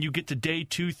 so that when you get to day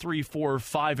 2, 3, 4,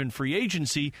 5 in free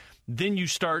agency, then you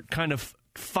start kind of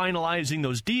finalizing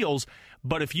those deals.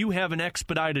 But if you have an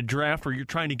expedited draft or you're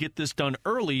trying to get this done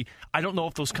early, I don't know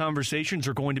if those conversations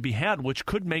are going to be had, which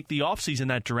could make the offseason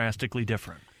that drastically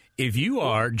different. If you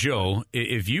are, Joe,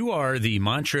 if you are the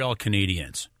Montreal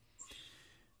Canadiens,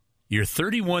 you're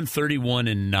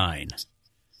 31-31-9.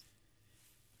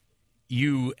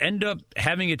 You end up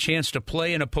having a chance to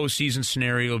play in a postseason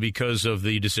scenario because of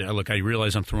the decision. Look, I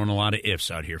realize I'm throwing a lot of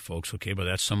ifs out here, folks, okay, but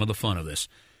that's some of the fun of this.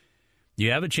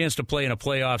 You have a chance to play in a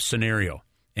playoff scenario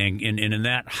and in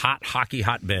that hot hockey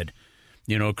hotbed,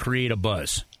 create a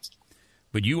buzz.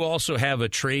 But you also have a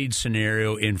trade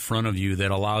scenario in front of you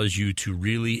that allows you to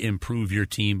really improve your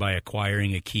team by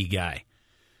acquiring a key guy.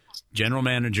 General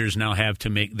managers now have to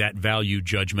make that value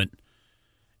judgment,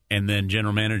 and then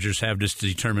general managers have to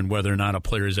determine whether or not a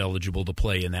player is eligible to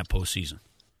play in that postseason.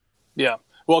 Yeah.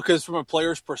 Well, because from a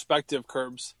player's perspective,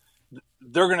 Curbs,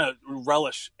 they're going to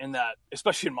relish in that,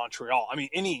 especially in Montreal. I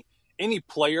mean, any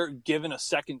player given a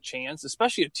second chance,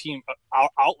 especially a team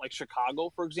out like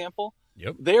Chicago, for example,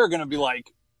 they are going to be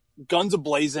like, guns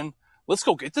a-blazing. Let's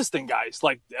go get this thing, guys.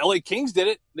 Like the LA Kings did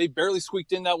it. They barely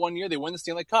squeaked in that one year. They win the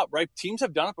Stanley Cup, right? Teams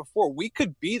have done it before. We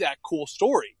could be that cool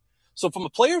story. So from a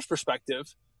player's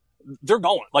perspective, they're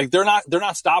going. Like they're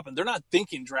not stopping. They're not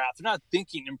thinking draft. They're not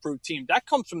thinking improved team. That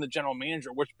comes from the general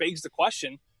manager, which begs the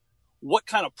question, what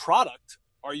kind of product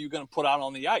are you going to put out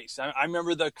on the ice? I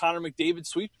remember the Connor McDavid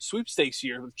sweepstakes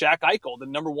year with Jack Eichel, the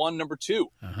number 1, number 2.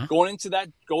 Going into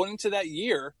that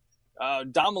year,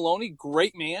 Don Maloney,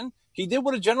 great man. He did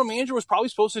what a general manager was probably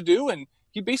supposed to do, and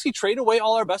he basically traded away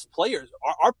all our best players.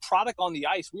 Our product on the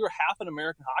ice, we were half an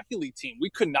American Hockey League team. We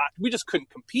just couldn't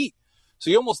compete. So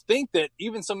you almost think that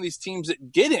even some of these teams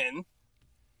that get in,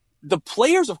 the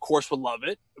players, of course, would love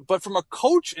it. But from a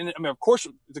coach, and I mean, of course,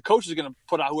 the coach is going to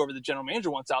put out whoever the general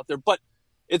manager wants out there. But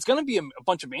it's going to be a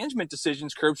bunch of management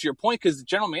decisions, Curb, to your point, because the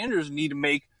general managers need to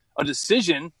make a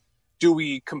decision. Do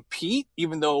we compete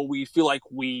even though we feel like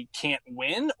we can't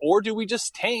win? Or do we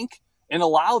just tank and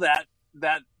allow that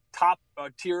top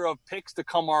tier of picks to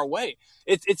come our way?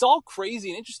 It's all crazy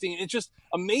and interesting. It's just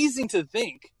amazing to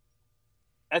think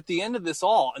at the end of this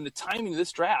all and the timing of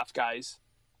this draft, guys,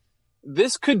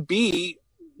 this could be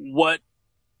what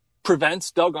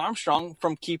prevents Doug Armstrong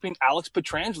from keeping Alex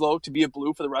Pietrangelo to be a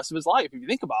Blue for the rest of his life. If you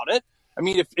think about it, I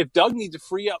mean, if Doug needs to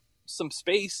free up some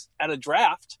space at a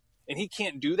draft and he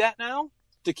can't do that now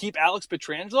to keep Alex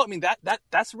Pietrangelo, I mean,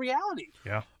 that's reality.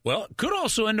 Yeah. Well, it could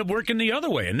also end up working the other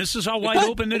way, and this is how wide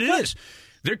open it is.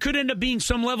 There could end up being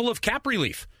some level of cap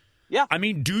relief. Yeah. I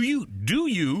mean, do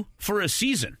you for a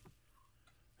season?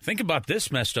 Think about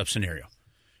this messed up scenario.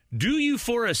 Do you,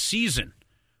 for a season,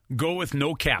 go with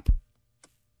no cap?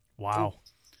 Wow.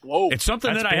 Whoa. It's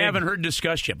something That's that big. I haven't heard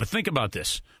discussed yet, but think about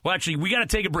this. Well, actually, we got to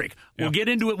take a break. Yeah. We'll get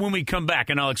into it when we come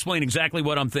back, and I'll explain exactly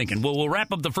what I'm thinking. We'll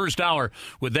wrap up the first hour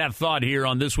with that thought here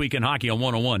on This Week in Hockey on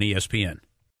 101 ESPN.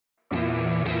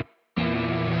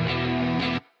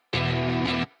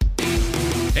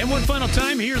 And one final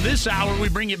time here this hour, we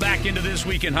bring you back into This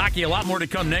Week in Hockey. A lot more to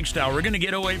come next hour. We're going to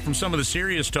get away from some of the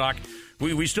serious talk.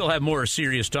 We still have more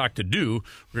serious talk to do.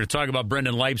 We're going to talk about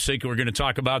Brendan Leipzig. We're going to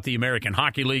talk about the American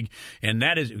Hockey League. And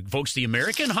that is, folks, the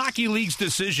American Hockey League's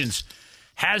decisions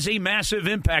has a massive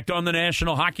impact on the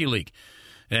National Hockey League.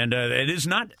 And it is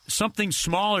not something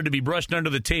smaller to be brushed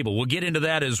under the table. We'll get into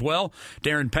that as well.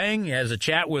 Darren Pang has a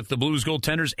chat with the Blues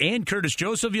goaltenders and Curtis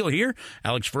Joseph. You'll hear.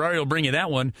 Alex Ferrari will bring you that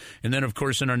one. And then, of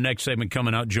course, in our next segment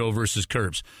coming out, Joe versus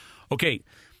Curbs. Okay,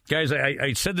 guys,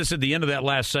 I said this at the end of that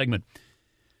last segment.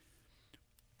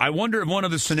 I wonder if one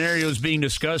of the scenarios being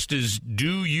discussed is,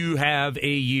 do you have a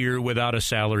year without a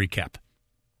salary cap?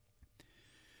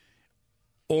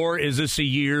 Or is this a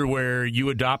year where you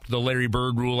adopt the Larry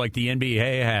Bird rule like the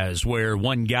NBA has, where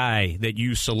one guy that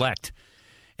you select,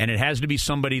 and it has to be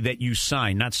somebody that you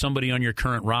sign, not somebody on your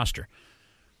current roster,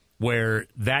 where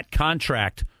that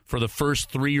contract for the first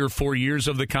 3 or 4 years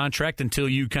of the contract until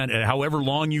you however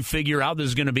long you figure out this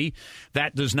is going to be,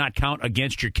 that does not count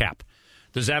against your cap.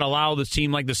 Does that allow the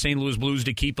team like the St. Louis Blues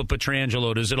to keep a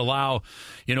Pietrangelo? Does it allow,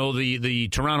 the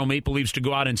Toronto Maple Leafs to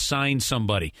go out and sign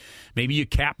somebody? Maybe you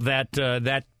cap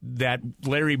that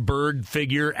Larry Bird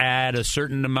figure at a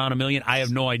certain amount of million. I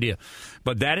have no idea.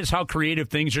 But that is how creative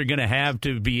things are going to have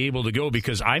to be able to go,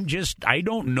 because I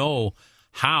don't know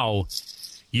how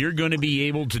you're going to be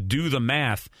able to do the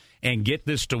math and get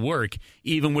this to work,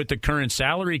 even with the current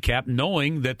salary cap,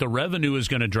 knowing that the revenue is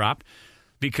going to drop,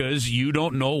 because you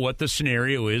don't know what the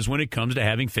scenario is when it comes to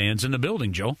having fans in the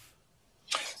building, Joe.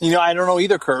 I don't know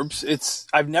either, Curbs.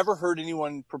 I've never heard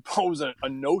anyone propose a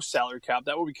no salary cap.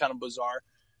 That would be kind of bizarre.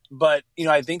 But,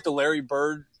 I think the Larry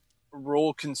Bird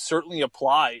rule can certainly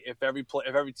apply if every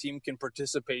team can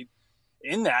participate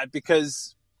in that,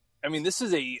 because, this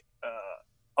is a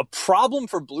problem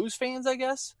for Blues fans, I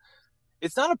guess.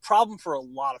 It's not a problem for a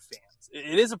lot of fans.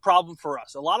 It is a problem for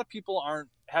us. A lot of people aren't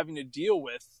having to deal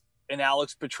with an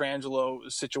Alex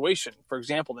Pietrangelo situation. For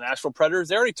example, the Nashville Predators,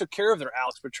 they already took care of their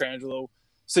Alex Pietrangelo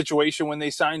situation when they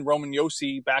signed Roman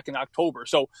Josi back in October.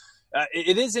 So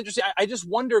it is interesting. I just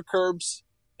wonder, Curbs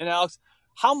and Alex,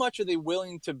 how much are they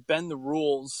willing to bend the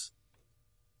rules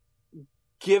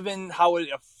given how it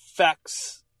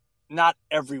affects not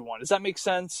everyone? Does that make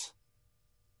sense?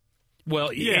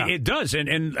 Well, yeah, it does.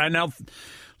 And now,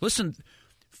 listen,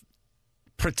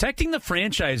 protecting the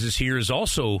franchises here is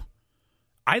also,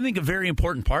 I think, a very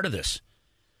important part of this.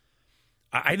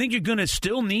 I think you're going to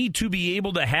still need to be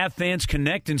able to have fans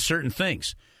connect in certain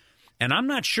things. And I'm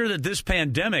not sure that this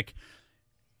pandemic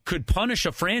could punish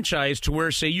a franchise to where,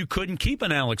 say, you couldn't keep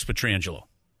an Alex Pietrangelo,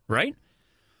 right?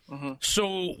 Mm-hmm.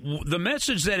 So the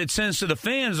message that it sends to the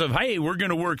fans of, hey, we're going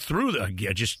to work through I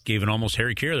just gave an almost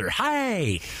Harry Carey there.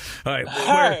 Hey!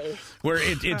 Where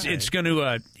it's going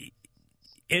to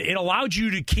it allowed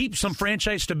you to keep some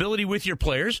franchise stability with your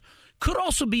players. Could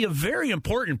also be a very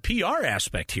important PR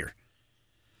aspect here.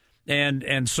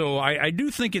 And so I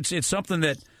do think it's something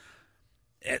that,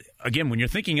 again, when you're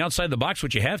thinking outside the box,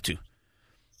 what you have to.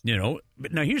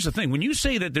 But now here's the thing. When you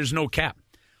say that there's no cap,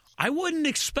 I wouldn't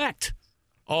expect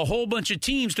a whole bunch of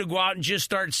teams to go out and just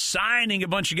start signing a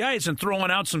bunch of guys and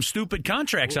throwing out some stupid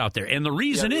contracts out there. And the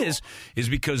reason is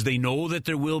because they know that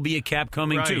there will be a cap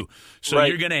coming too. So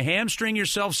you're going to hamstring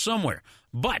yourself somewhere.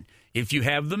 But if you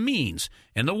have the means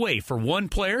and the way for one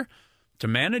player to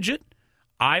manage it,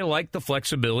 I like the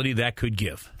flexibility that could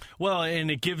give. Well, and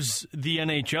it gives the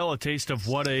NHL a taste of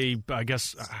what I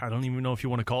don't even know if you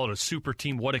want to call it a super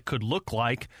team, what it could look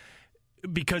like.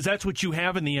 Because that's what you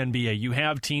have in the NBA. You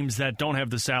have teams that don't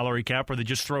have the salary cap, or they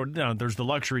just throw it down. There's the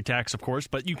luxury tax, of course,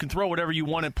 but you can throw whatever you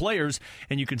want at players,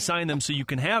 and you can sign them so you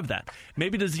can have that.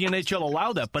 Maybe does the NHL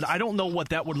allow that, but I don't know what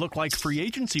that would look like free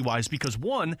agency-wise, because,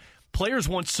 one, players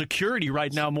want security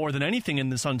right now more than anything in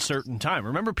this uncertain time.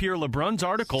 Remember Pierre LeBrun's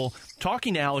article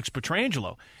talking to Alex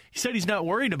Pietrangelo. He said he's not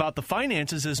worried about the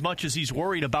finances as much as he's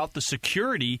worried about the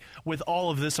security with all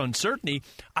of this uncertainty.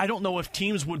 I don't know if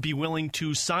teams would be willing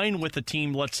to sign with a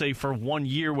team, let's say, for 1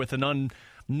 year with an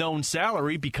unknown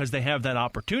salary because they have that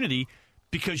opportunity,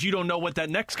 because you don't know what that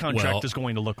next contract is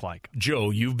going to look like.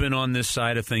 Joe, you've been on this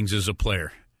side of things as a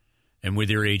player and with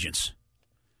your agents.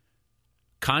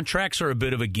 Contracts are a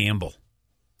bit of a gamble.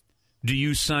 Do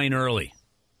you sign early?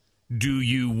 Do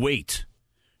you wait?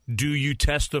 Do you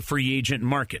test the free agent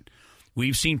market?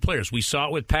 We've seen players. We saw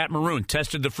it with Pat Maroon.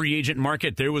 Tested the free agent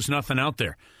market. There was nothing out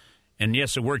there. And,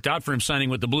 yes, it worked out for him signing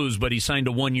with the Blues, but he signed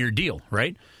a 1-year deal,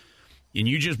 right? And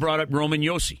you just brought up Roman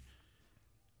Josi.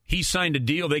 He signed a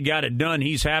deal. They got it done.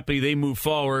 He's happy. They move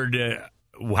forward.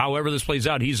 However this plays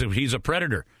out, he's a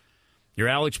Predator. You're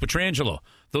Alex Pietrangelo.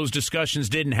 Those discussions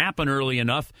didn't happen early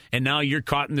enough, and now you're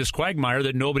caught in this quagmire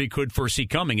that nobody could foresee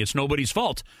coming. It's nobody's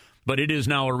fault, but it is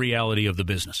now a reality of the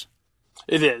business.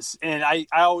 It is. And I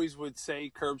always would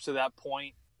say, Curbs, to that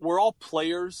point, we're all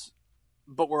players,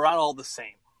 but we're not all the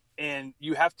same. And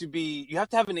you have to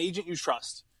have an agent you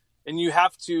trust, and you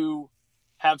have to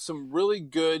have some really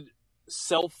good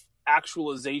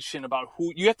self-actualization about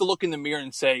who you have to look in the mirror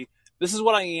and say, this is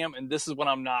what I am and this is what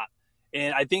I'm not.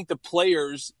 And I think the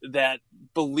players that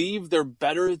believe they're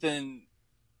better than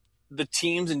the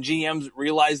teams and GMs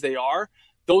realize they are,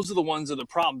 those are the ones that are the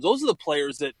problems. Those are the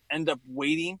players that end up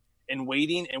waiting and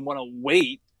want to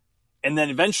wait. And then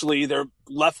eventually they're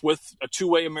left with a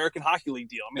two-way American Hockey League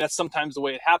deal. I mean, that's sometimes the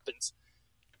way it happens.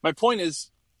 My point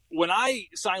is, when I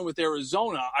signed with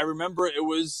Arizona, I remember it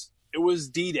was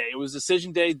D-Day. It was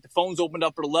decision day. The phones opened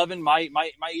up at 11. My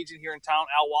agent here in town,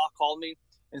 Al Waugh, called me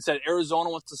and said, Arizona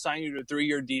wants to sign you to a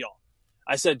 3-year deal.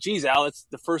 I said, geez, Al, it's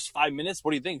the first 5 minutes.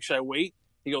 What do you think? Should I wait?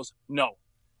 He goes, no.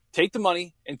 Take the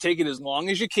money and take it as long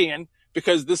as you can,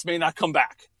 because this may not come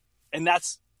back. And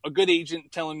that's a good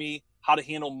agent telling me how to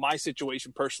handle my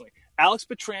situation personally. Alex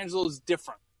Pietrangelo is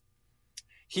different.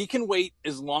 He can wait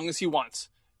as long as he wants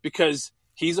because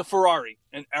he's a Ferrari,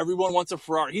 and everyone wants a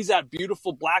Ferrari. He's that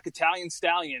beautiful black Italian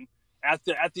stallion at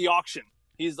the auction.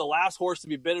 He's the last horse to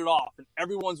be bidded off, and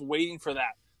everyone's waiting for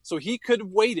that. So he could have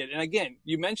waited. And again,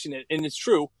 you mentioned it, and it's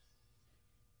true.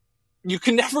 You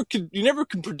never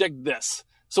can predict this,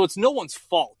 so it's no one's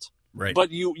fault. Right.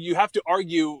 But you have to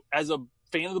argue as a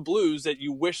fan of the Blues that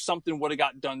you wish something would have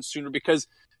got done sooner, because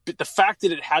the fact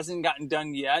that it hasn't gotten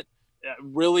done yet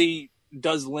really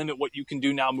does limit what you can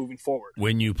do now moving forward.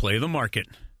 When you play the market,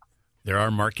 there are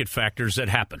market factors that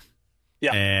happen.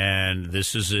 Yeah. And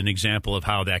this is an example of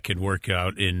how that could work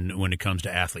out when it comes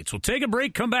to athletes. We'll take a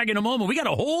break, come back in a moment. We got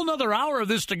a whole nother hour of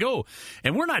this to go,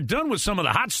 and we're not done with some of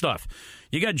the hot stuff.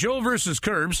 You got Joe versus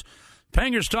Curbs.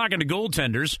 Panger's talking to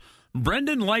goaltenders.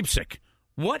 Brendan Leipsic.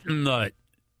 What in the...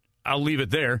 I'll leave it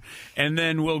there, and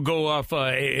then we'll go off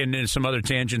in some other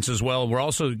tangents as well. We're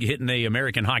also hitting the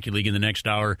American Hockey League in the next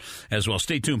hour as well.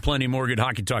 Stay tuned. Plenty more good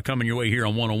hockey talk coming your way here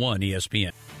on 101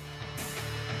 ESPN.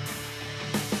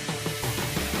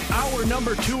 Hour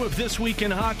number 2 of This Week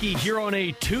in Hockey here on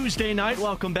a Tuesday night.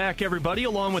 Welcome back, everybody.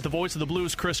 Along with the voice of the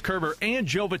Blues, Chris Kerber, and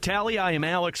Joe Vitale, I am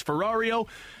Alex Ferrario.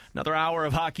 Another hour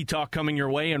of hockey talk coming your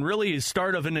way, and really the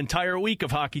start of an entire week of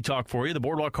hockey talk for you. The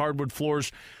Boardwalk Hardwood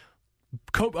Floors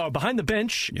Behind the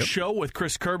Bench show with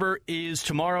Chris Kerber is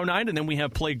tomorrow night, and then we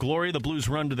have Play Glory, the Blues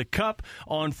Run to the Cup,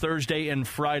 on Thursday and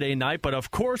Friday night. But, of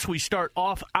course, we start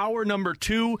off hour number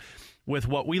 2 with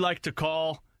what we like to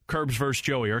call Curbs versus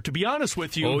Joey. Or to be honest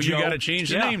with you, Joe, you got to change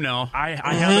the name now. I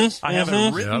have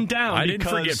it written down. I didn't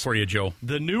forget for you, Joe.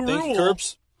 The new rule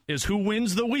is who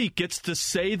wins the week gets to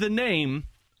say the name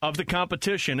of the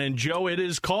competition. And, Joe, it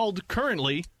is called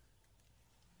currently...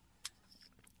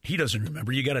 He doesn't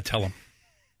remember. You got to tell him.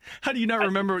 How do you not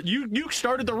remember? You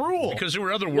started the rule. Because there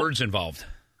were other words involved.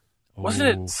 Wasn't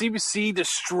it CBC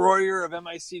Destroyer of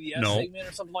MICDS segment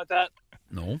or something like that?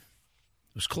 No.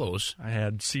 It was close. I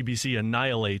had CBC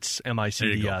Annihilates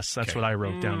MICDS. That's what I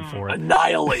wrote down for it.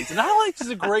 Annihilates. Annihilates is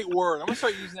a great word. I'm going to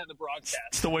start using that in the broadcast.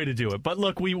 It's the way to do it. But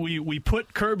look, we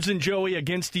put Curbs and Joey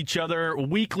against each other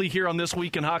weekly here on This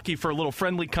Week in Hockey for a little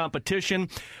friendly competition.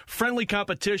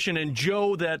 And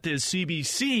Joe, that is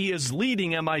CBC, is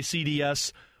leading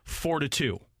MICDS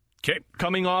 4-2. Okay.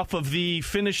 Coming off of the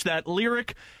Finish That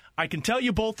Lyric, I can tell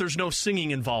you both there's no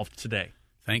singing involved today.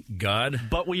 Thank God.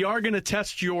 But we are going to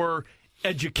test your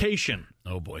education.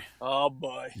 Oh, boy.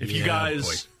 If you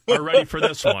guys are ready for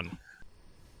this one.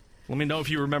 Let me know if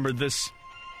you remember this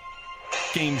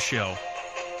game show.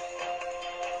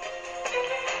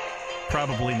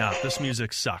 Probably not. This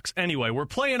music sucks. Anyway, we're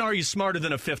playing Are You Smarter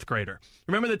Than a Fifth Grader?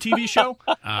 Remember the TV show?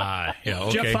 Yeah,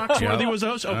 okay. Jeff Foxworthy was the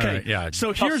host? Okay. Right, yeah.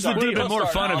 So here's the deal. It would have been more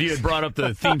fun if you had brought up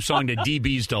the theme song to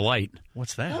DB's Delight.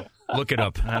 What's that? Look it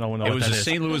up. I don't know. It was a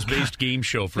St. Louis-based game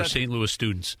show for St. Louis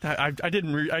students. I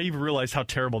didn't. I even realized how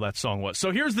terrible that song was.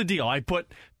 So here's the deal. I put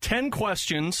 10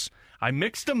 questions. I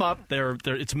mixed them up.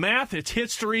 It's math, it's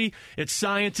history, it's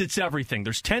science, it's everything.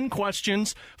 There's 10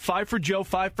 questions. 5 for Joe,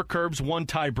 5 for Curbs, 1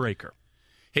 tiebreaker.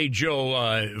 Hey,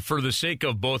 Joe, for the sake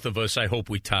of both of us, I hope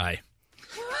we tie.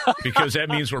 Because that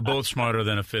means we're both smarter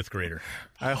than a fifth grader.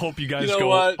 I hope you guys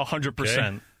go 100%.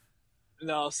 Okay.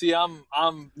 No, see, I'm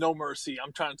no mercy.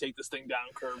 I'm trying to take this thing down,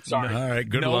 Curb. Sorry. All right,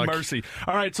 good luck. No mercy.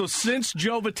 All right, so since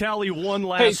Joe Vitale won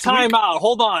last week... Hey, time out.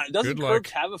 Hold on. Good Doesn't Curb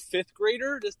have a fifth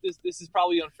grader? This is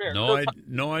probably unfair. No,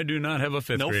 I do not have a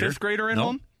fifth grader. No fifth grader at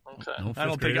home? Okay. No I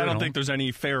don't think there's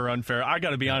any fair or unfair. I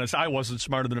got to be honest. I wasn't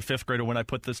smarter than a fifth grader when I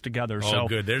put this together. Oh,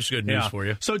 good. There's good news for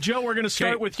you. So, Joe, we're going to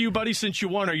start with you, buddy, since you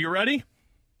won. Are you ready?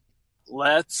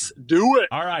 Let's do it.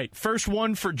 All right. First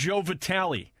one for Joe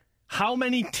Vitale. How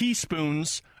many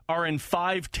teaspoons are in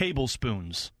 5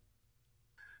 tablespoons?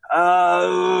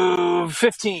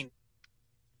 15.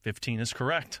 15 is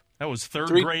correct. That was third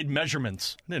grade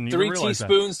measurements. Didn't even 3 realize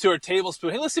teaspoons to a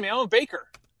tablespoon. Hey, listen, man, I'm a baker.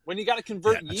 When you got to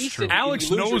convert yeast, and Alex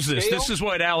you lose knows your this. scale. This is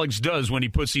what Alex does when he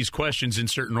puts these questions in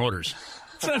certain orders.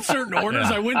 It's not certain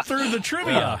orders. I went through the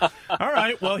trivia. All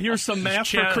right. Well, here's some math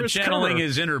for Chris channeling Kerber.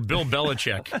 his inner Bill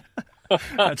Belichick.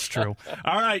 That's true.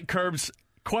 All right, Curbs.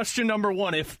 Question number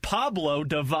 1. If Pablo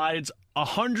divides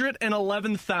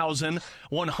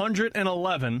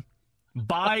 111,111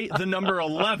 by the number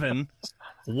 11,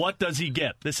 what does he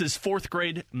get? This is 4th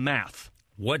grade math.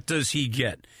 What does he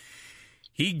get?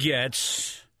 He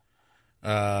gets...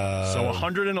 so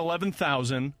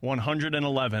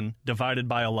 111,111 divided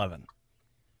by 11.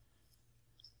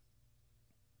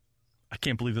 I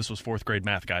can't believe this was 4th grade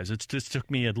math, guys. This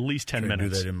took me at least 10 minutes. I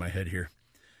do that in my head here.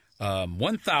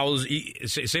 1,000.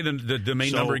 Say the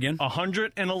main number again.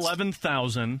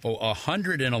 111,000. Oh,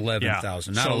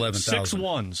 111,000, not 11,000. 6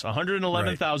 ones.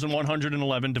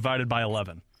 111,111 divided by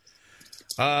 11.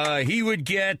 He would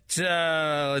get,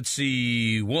 let's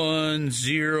see,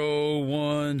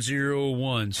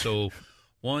 10101. So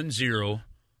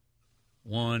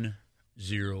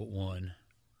 10101.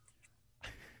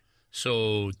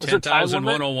 So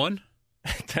 10,101.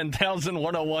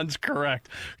 10,101's correct.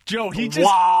 Joe, he just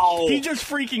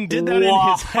freaking did that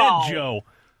in his head, Joe.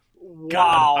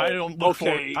 God, I don't look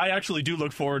forward. I actually do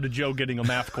look forward to Joe getting a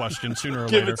math question sooner or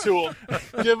later. Give it to him.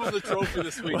 Give him the trophy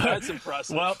this week. That's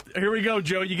impressive. Well, here we go,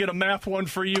 Joe. You get a math one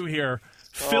for you here.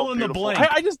 Fill in the blank.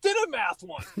 I just did a math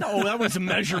one. No, that was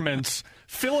measurements.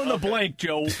 Fill in the blank,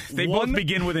 Joe. They both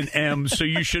begin with an M, so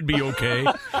you should be okay.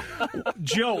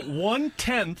 Joe,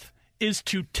 1/10 is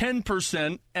to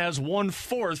 10% as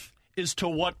 1/4 is to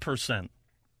what percent?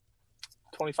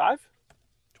 25?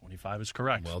 25 is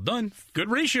correct. Well done. Good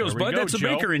ratios, bud. Go, That's a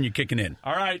Joe. baker in you kicking in.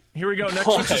 All right, here we go.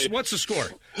 Next, what's the score?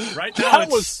 Right now, that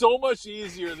was so much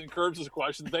easier than Curbs'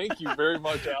 question. Thank you very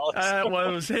much,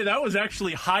 Alex. That was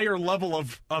actually higher level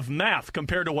of math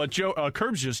compared to what Joe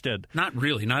Curbs just did. Not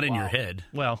really. Not in your head.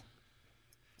 Well,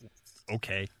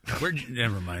 okay.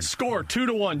 Never mind. Score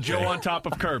 2-1. Joe on top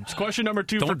of Curbs. Question number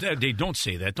 2. Don't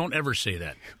say that. Don't ever say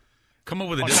that. Come up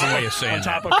with a different way of saying that.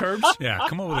 On top of Curbs? Yeah,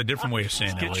 come up with a different way of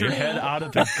saying that. Get your head out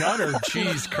of the gutter.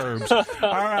 Jeez, Curbs. All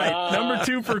right, number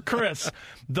 2 for Chris.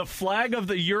 The flag of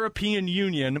the European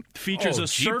Union features a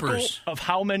circle of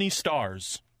how many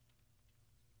stars?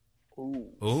 Ooh.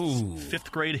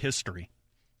 5th grade history.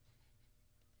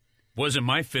 Wasn't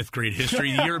my 5th grade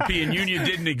history. The European Union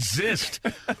didn't exist.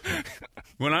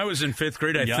 When I was in 5th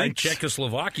grade, I think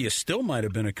Czechoslovakia still might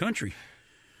have been a country.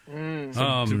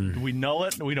 So do we null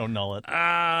it? We don't null it. I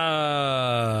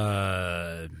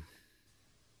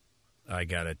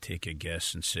got to take a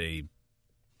guess and say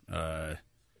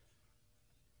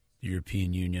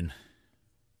European Union.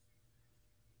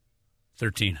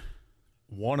 13.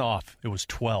 One off. It was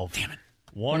 12. Damn it.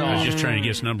 One I off. was just trying to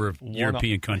guess number of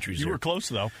European countries. You were close,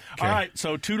 though. Okay. All right,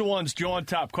 so 2-1's Joe on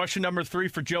top. Question number 3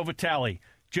 for Joe Vitale.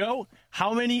 Joe,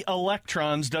 how many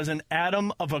electrons does an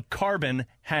atom of a carbon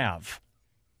have?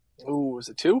 Ooh, is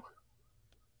it 2?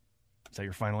 Is that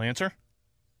your final answer?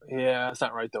 Yeah, that's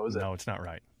not right, though, is it? No, it's not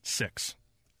right. 6.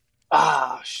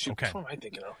 Shoot. Okay. What am I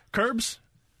thinking of? Curbs,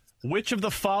 which of the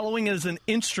following is an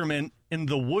instrument in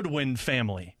the woodwind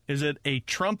family? Is it a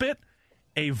trumpet,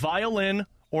 a violin,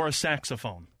 or a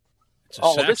saxophone? It's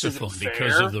a saxophone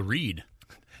because of the reed.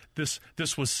 This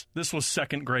was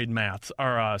 2nd grade math,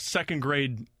 or 2nd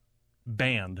grade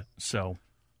band. So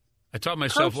I taught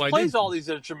myself. Curbs plays all these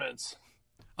instruments.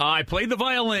 I played the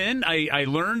violin. I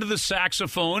learned the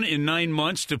saxophone in 9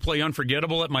 months to play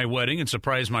Unforgettable at my wedding and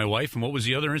surprise my wife. And what was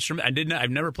the other instrument? I've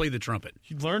never played the trumpet.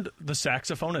 You learned the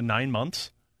saxophone in 9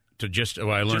 months? I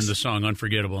learned the song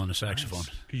Unforgettable on the saxophone. Nice.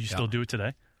 Could you still do it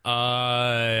today?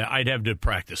 I'd have to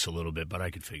practice a little bit, but I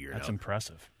could figure it out. That's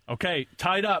impressive. Okay,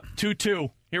 tied up,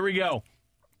 2-2. Here we go.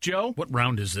 Joe? What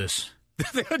round is this?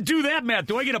 Do that, Matt.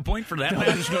 Do I get a point for that, No,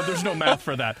 Matt? there's no math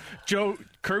for that. Joe,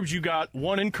 Curbs, you got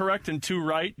 1 incorrect and 2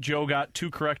 right. Joe got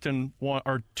 2 correct and 1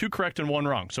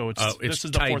 wrong. So this is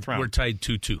the 4th round. We're tied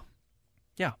 2-2.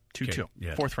 Yeah, 2-2. Okay,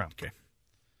 yeah. 4th round. Okay.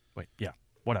 Wait, yeah,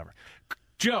 whatever.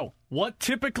 Joe, what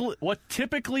typical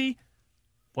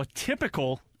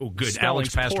Oh, good.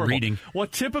 Alex passed reading.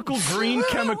 What typical green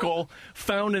chemical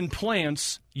found in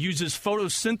plants uses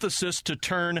photosynthesis to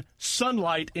turn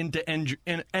sunlight into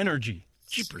energy?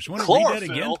 Jeepers, want to read that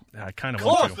again? I kind of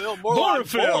want to.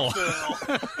 Chlorophyll.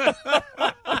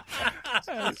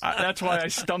 That's why I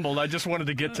stumbled. I just wanted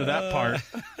to get to that part.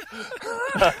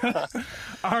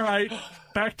 All right,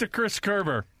 back to Chris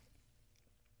Kerber.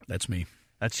 That's me.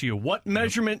 That's you. What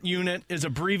measurement unit is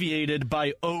abbreviated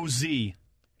by OZ?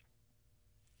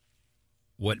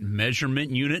 What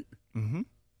measurement unit? Mm-hmm.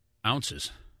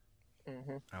 Ounces.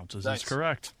 Mm-hmm. Ounces Nice. is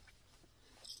correct.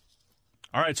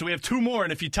 All right, so we have 2 more,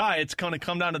 and if you tie, it's going to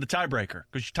come down to the tiebreaker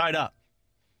because you tied up.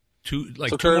 Two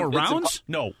Curb, more rounds?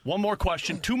 No, 1 more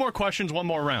question. 2 more questions, 1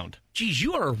 more round. Geez,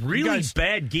 you are a really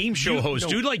bad game show host,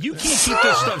 dude. Like, you can't keep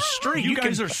this stuff straight. You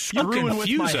guys are screwing with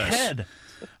my us. head.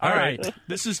 All right,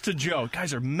 this is to Joe.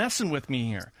 Guys are messing with me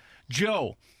here.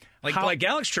 Joe. Like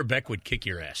Alex Trebek would kick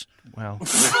your ass. Well,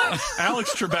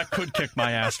 Alex Trebek could kick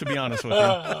my ass, to be honest with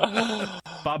you.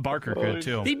 Bob Barker could,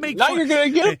 too. He'd make Now fun. you're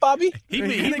going to get it, Bobby.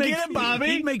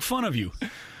 He'd make fun of you.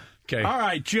 Okay. All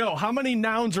right, Joe, how many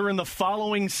nouns are in the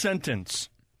following sentence?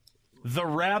 The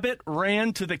rabbit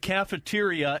ran to the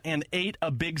cafeteria and ate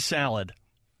a big salad.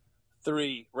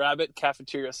 3, rabbit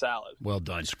cafeteria salad. Well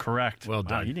done. That's correct. Well Wow,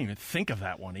 done. you didn't even think of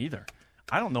that one either.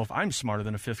 I don't know if I'm smarter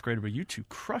than a fifth grader, but you two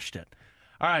crushed it.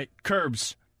 All right,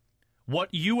 Curbs.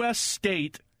 What U.S.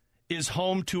 state is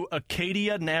home to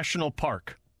Acadia National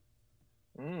Park?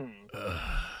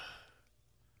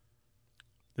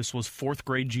 This was fourth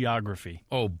grade geography.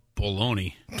 Oh,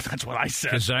 baloney. That's what I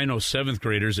said. Because I know seventh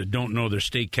graders that don't know their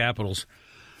state capitals.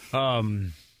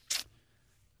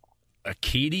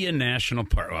 Acadia National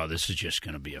Park. Oh, this is just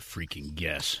going to be a freaking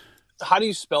guess. How do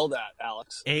you spell that,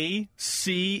 Alex? Acadia.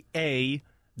 I'm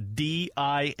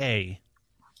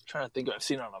trying to think. I've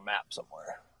seen it on a map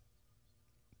somewhere.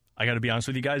 I got to be honest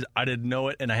with you guys. I didn't know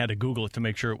it, and I had to Google it to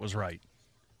make sure it was right.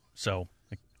 So,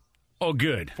 Oh,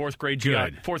 good. fourth grade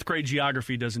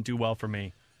geography doesn't do well for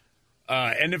me.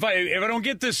 And if I don't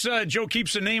get this, Joe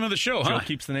keeps the name of the show, huh? Joe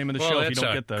keeps the name of the show if you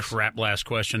don't get this. Crap last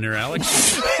question there,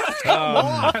 Alex. Come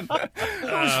on. It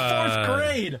was fourth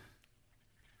grade.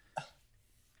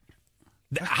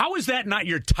 How is that not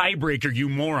your tiebreaker, you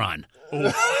moron?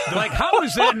 Like, how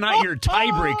is that not your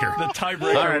tiebreaker? The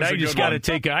tiebreaker. All right, was I a just good got to one.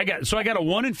 take. I got a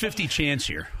 1 in 50 chance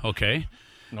here. Okay.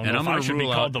 I don't know if I should be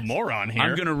called the moron here.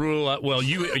 I'm going to rule out. Well,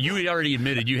 you already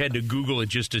admitted you had to Google it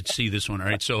just to see this one. All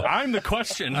right, so I'm the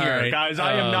question here, right, guys.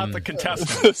 I am not the contestant.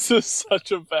 This is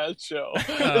such a bad show. It's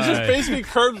just basically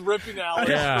Curbs ripping Alex.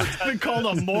 Yeah. I've been called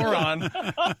a moron.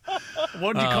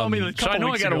 What did you call me a couple so I know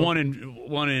I weeks got ago? a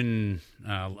one in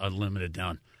limited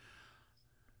down.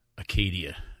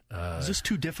 Acadia. Is this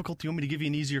too difficult? Do you want me to give you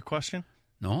an easier question?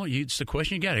 No, it's the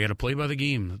question you got. I got to play by the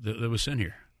game that was in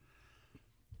here.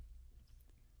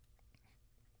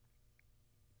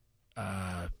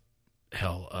 I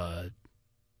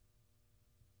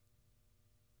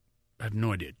have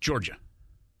no idea. Georgia.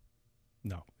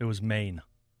 No, it was Maine.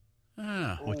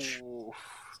 Which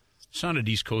sounded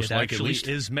East Coast It like at actually least.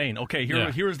 is Maine. Okay,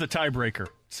 Yeah. here's the tiebreaker.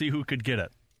 See who could get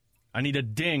it. I need a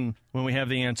ding when we have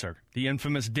the answer. The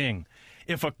infamous ding.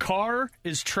 If a car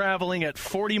is traveling at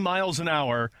 40 miles an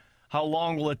hour, how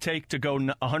long will it take to go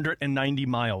 190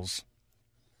 miles?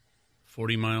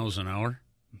 40 miles an hour?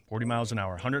 40 miles an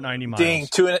hour, 190 miles. Ding,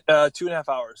 2.5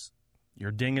 hours.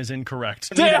 Your ding is incorrect.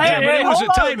 Dang, It was a hold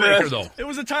on, tiebreaker, man. though. It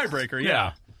was a tiebreaker,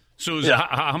 yeah. So it was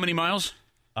how many miles?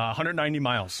 190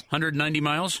 miles. 190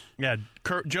 miles? Yeah,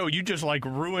 Joe, you just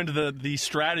ruined the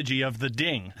strategy of the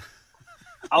ding.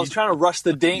 I was trying to rush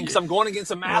the ding because I'm going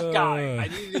against a math guy. I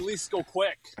needed to at least go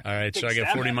quick. All right, so I Take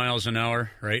got 40 7. miles an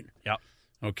hour, right? Yep.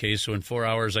 Okay, so in 4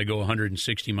 hours I go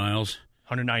 160 miles.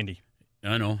 190.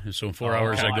 I know. So in 4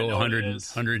 hours I I go know 100, it is.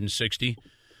 160,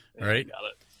 right? Got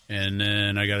it. And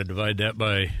then I got to divide that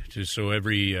by so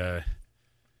every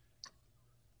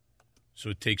so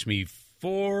it takes me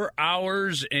 4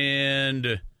 hours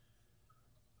and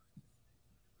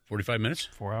 45 minutes.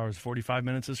 4 hours, 45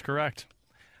 minutes is correct.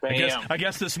 Bam. I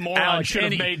guess this moron Alex, should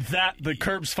have any- made that the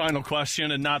Curbs' final question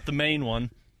and not the main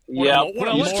one. Yeah, what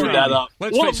a you moron. screwed that up.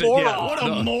 Let's What face a it, moron. yeah. What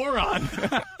a moron.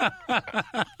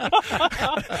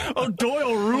 Oh,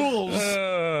 Doyle rules.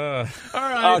 All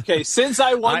right. Okay, since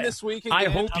I won this week again, I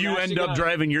hope I'm you actually end up gonna-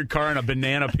 driving your car on a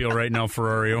banana peel right now,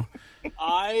 Ferrario.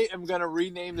 I am going to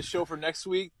rename the show for next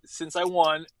week. Since I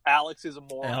won, Alex is a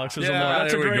moron. Alex is Yeah, a moron.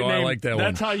 That's a there we great go. I name. like that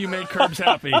That's one. how you make Curbs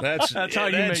happy. That's how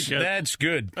you make it. That's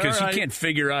good because All right. he can't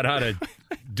figure out how to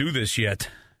do this yet.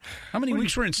 How many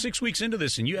weeks? We're in 6 weeks into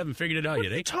this, and you haven't figured it out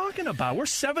yet, eh? Talking about? We're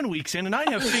 7 weeks in, and I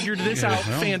have figured this out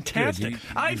well, fantastic. good.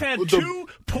 I've had 2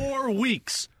 poor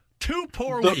weeks. 2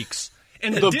 poor weeks.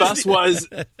 And The best was,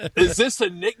 is this a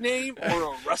nickname or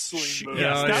a wrestling move?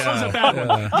 Yes, Oh, that yeah. was a bad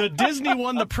one. The Disney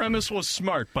one, the premise was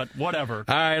smart, but whatever.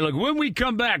 All right, look, when we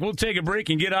come back, we'll take a break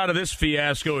and get out of this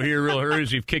fiasco here real hurry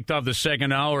as we've kicked off the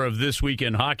second hour of This Week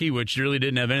in Hockey, which really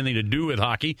didn't have anything to do with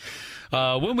hockey.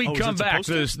 When we is come it back,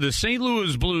 supposed the St.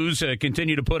 Louis Blues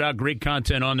continue to put out great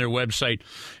content on their website.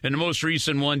 And the most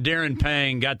recent one, Darren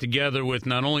Pang got together with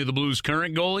not only the Blues'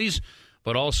 current goalies,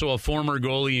 but also a former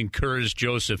goalie in Curtis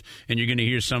Joseph. And you're going to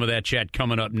hear some of that chat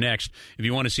coming up next. If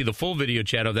you want to see the full video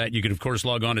chat of that, you can, of course,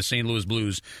 log on to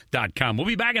stlouisblues.com. We'll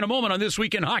be back in a moment on This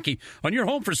Week in Hockey on your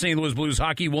home for St. Louis Blues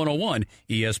Hockey 101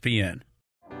 ESPN.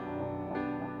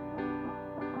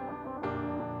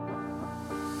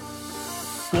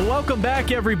 Well, welcome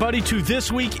back, everybody, to This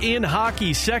Week in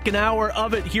Hockey, second hour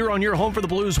of it here on your home for the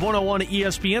Blues 101 at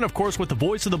ESPN, of course, with the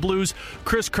voice of the Blues,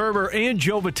 Chris Kerber and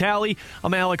Joe Vitale.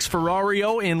 I'm Alex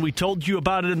Ferrario, and we told you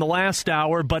about it in the last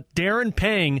hour, but Darren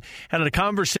Pang had a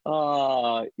conversation.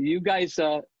 You guys,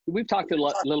 we've talked a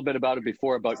little bit about it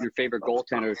before, about your favorite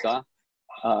goaltenders, huh?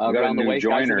 got a Around the new way, guys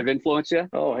joiner. that have influenced you.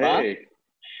 Oh, Huh? hey.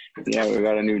 Yeah, we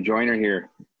got a new joiner here.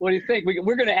 What do you think?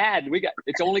 We're going to add.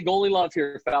 It's only goalie love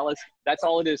here, fellas. That's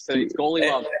all it is today. It's goalie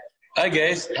love. Hi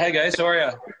guys. How are you?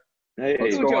 Hey,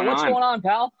 What's going on,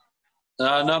 pal?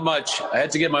 Not much. I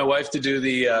had to get my wife to do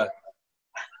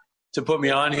to put me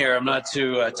on here. I'm not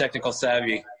too technical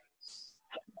savvy.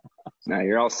 No,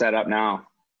 you're all set up now.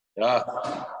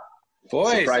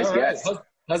 Boys, Surprise all right. guest.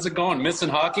 How's it going? Missing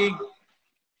hockey?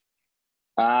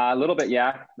 A little bit,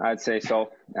 yeah. I'd say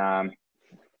so.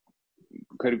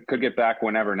 Could get back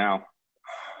whenever now.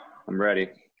 I'm ready.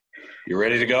 You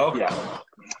ready to go? Yeah.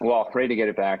 Well, ready to get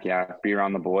it back, yeah. Be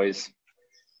around the boys,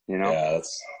 you know? Yeah,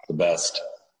 that's the best.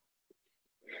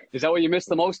 Is that what you miss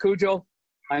the most, Cujo?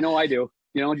 I know I do.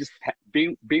 You know, just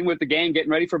being with the gang,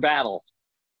 getting ready for battle.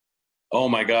 Oh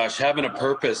my gosh, having a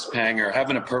purpose, Panger.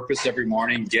 Having a purpose every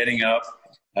morning, getting up,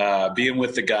 being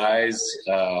with the guys,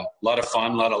 a lot of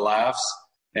fun, a lot of laughs,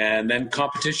 and then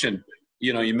competition.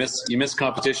 You know, you miss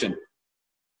competition.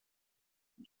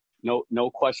 No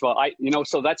question about it.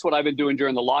 So that's what I've been doing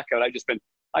during the lockout. I've just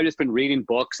been reading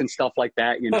books and stuff like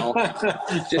that, you know.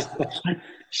 Just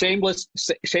shameless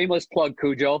plug,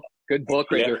 Cujo. Good book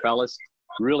right there, fellas.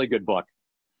 Really good book.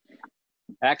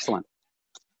 Excellent.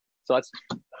 So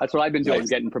that's what I've been doing,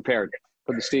 getting prepared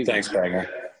for the season. Thanks, Panger.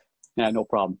 Yeah, no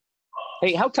problem.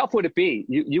 Hey, how tough would it be?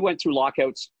 You went through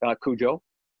lockouts, Cujo.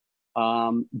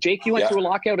 Jake, you went through a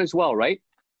lockout as well, right?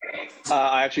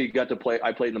 I actually got to play.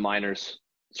 I played in the minors,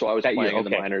 so I was playing in the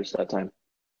minors that time.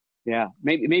 Yeah,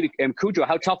 maybe. And Cujo,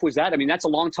 how tough was that? I mean, that's a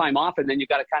long time off, and then you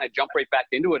got to kind of jump right back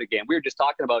into it again. We were just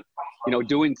talking about,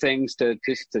 doing things to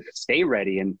stay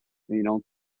ready, and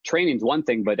training's one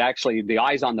thing, but actually the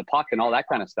eyes on the puck and all that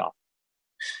kind of stuff.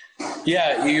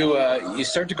 Yeah, you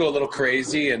start to go a little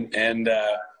crazy, and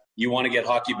you want to get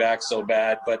hockey back so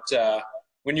bad, but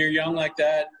when you're young like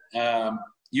that,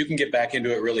 you can get back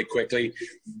into it really quickly.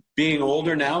 Being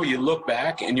older now, you look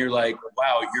back and you're like,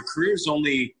 wow, your career's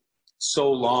only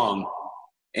so long,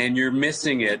 and you're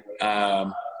missing it.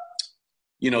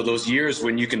 Those years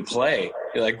when you can play.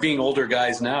 Like being older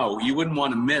guys now, you wouldn't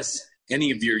want to miss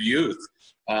any of your youth.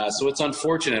 So it's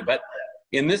unfortunate, but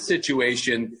in this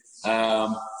situation,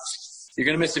 you're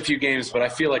going to miss a few games, but I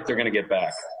feel like they're going to get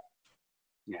back.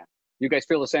 Yeah. You guys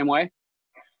feel the same way?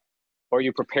 Or are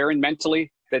you preparing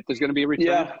mentally that there's going to be a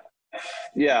return?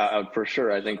 Yeah, for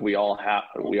sure. I think we all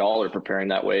are preparing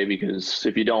that way, because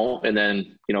if you don't, and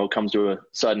then, it comes to a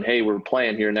sudden, hey, we're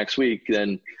playing here next week,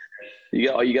 then you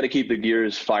got to keep the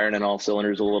gears firing in all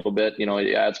cylinders a little bit.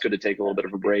 It's good to take a little bit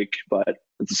of a break, but at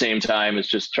the same time, it's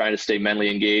just trying to stay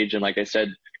mentally engaged. And like I said,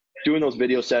 doing those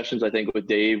video sessions, I think with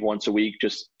Dave once a week,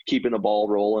 just keeping the ball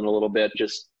rolling a little bit,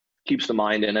 just keeps the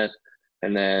mind in it.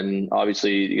 And then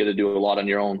obviously you got to do a lot on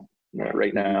your own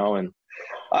right now. And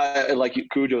like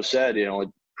Cujo said,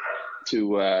 I'm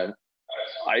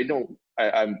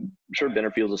sure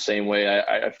Benner feels the same way.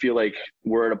 I feel like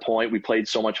we're at a point, we played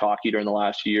so much hockey during the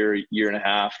last year and a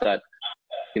half, that,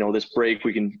 this break,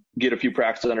 we can get a few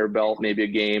practices under our belt, maybe a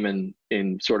game,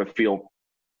 and sort of feel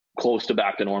close to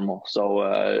back to normal. So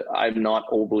I'm not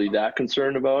overly that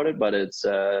concerned about it, but it's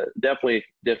definitely a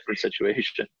different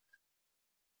situation.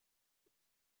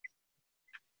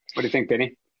 What do you think,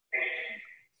 Benny?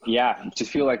 Yeah,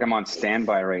 just feel like I'm on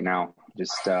standby right now.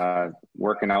 Just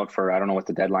working out for, I don't know what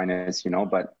the deadline is,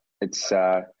 but it's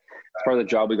part of the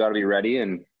job. We got to be ready,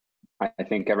 and I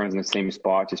think everyone's in the same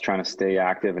spot, just trying to stay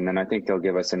active. And then I think they'll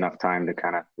give us enough time to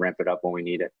kind of ramp it up when we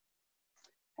need it.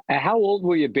 How old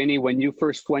were you, Benny, when you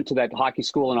first went to that hockey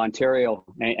school in Ontario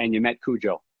and you met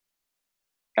Cujo?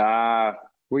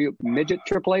 Were you a midget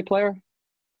AAA player?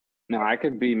 No, I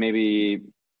could be maybe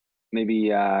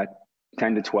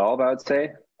 10 to 12, I would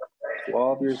say.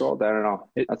 12 years old. I don't know.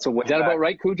 That's a way Is that back. about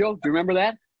right, Cujo? Do you remember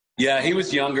that? Yeah, he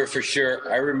was younger for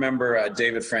sure. I remember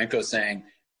David Franco saying,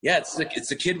 yeah, it's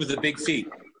the kid with the big feet.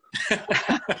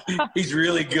 He's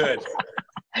really good.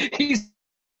 He's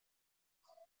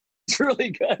really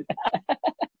good.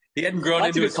 He hadn't grown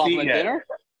That's into a his good feet compliment, yet. Dinner.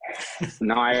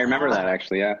 No, I remember that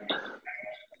actually, yeah.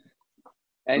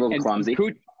 A little clumsy.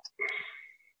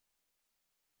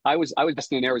 I was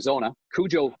in Arizona.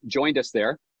 Cujo joined us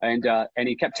there, and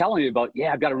he kept telling me about,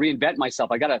 I've got to reinvent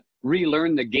myself. I got to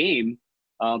relearn the game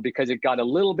because it got a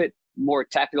little bit more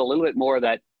tactical, a little bit more of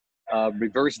that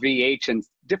reverse VH and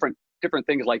different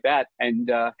things like that. And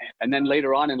then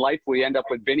later on in life, we end up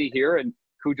with Vinny here and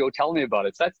Cujo telling me about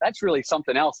it. So that's really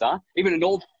something else, huh? Even an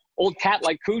old cat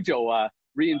like Cujo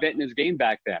reinventing his game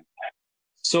back then.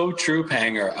 So true,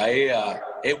 Panger.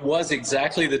 It was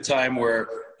exactly the time where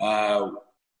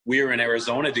we were in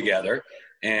Arizona together,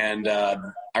 and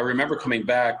I remember coming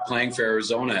back playing for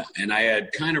Arizona, and I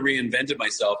had kind of reinvented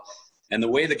myself. And the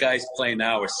way the guys play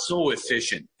now is so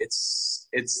efficient. It's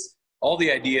all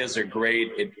the ideas are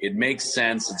great. It makes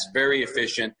sense. It's very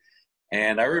efficient.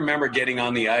 And I remember getting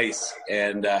on the ice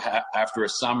and after a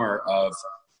summer of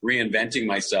reinventing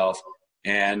myself,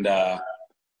 and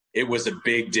it was a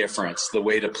big difference, the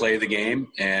way to play the game,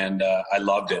 and I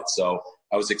loved it. So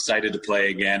I was excited to play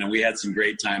again, and we had some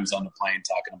great times on the plane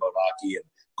talking about hockey and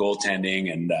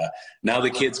goaltending. And now the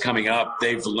kids coming up,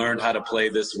 they've learned how to play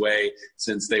this way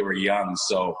since they were young.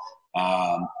 So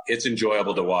it's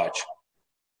enjoyable to watch.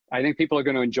 I think people are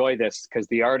going to enjoy this because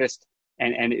the artist,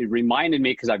 and it reminded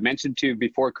me, because I've mentioned to you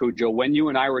before, Cujo, when you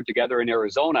and I were together in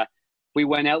Arizona, we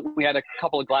went out and we had a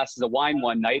couple of glasses of wine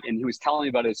one night, and he was telling me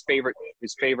about his favorite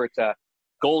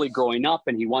goalie growing up,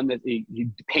 and he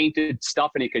painted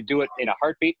stuff and he could do it in a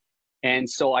heartbeat. And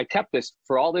so I kept this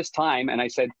for all this time, and I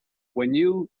said, when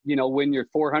you win your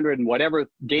 400 and whatever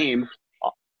game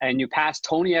and you pass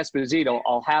Tony Esposito,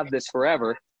 I'll have this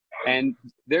forever. And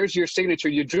there's your signature.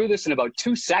 You drew this in about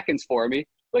 2 seconds for me.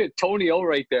 Look at Tony O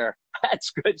right there.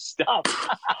 That's good stuff.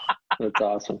 That's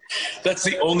awesome. That's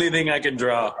the only thing I can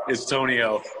draw is Tony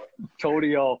O.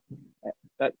 Tony O.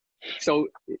 So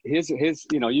his,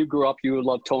 you grew up, you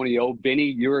love Tony O.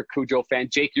 Vinny, you're a Cujo fan.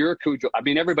 Jake, you're a Cujo. I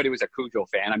mean, everybody was a Cujo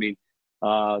fan. I mean,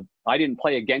 I didn't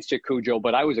play against you, Cujo,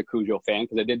 but I was a Cujo fan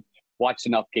because I did watch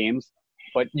enough games.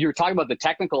 But you're talking about the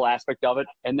technical aspect of it,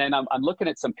 and then I'm looking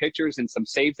at some pictures and some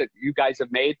saves that you guys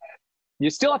have made. You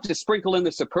still have to sprinkle in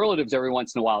the superlatives every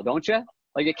once in a while, don't you?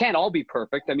 Like, it can't all be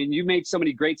perfect. I mean, you made so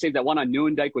many great saves. That one on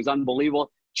Nieuwendyk was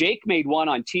unbelievable. Jake made one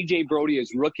on TJ Brodie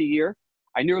his rookie year.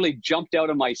 I nearly jumped out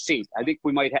of my seat. I think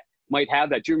we might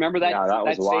have that. Do you remember that? Yeah, that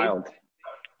was wild.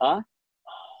 Huh?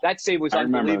 That save was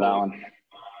unbelievable. I remember that one.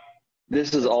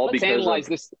 This is all Let's because analyze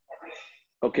this.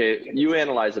 Okay, you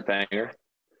analyze it, Banger.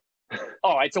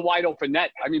 Oh, it's a wide open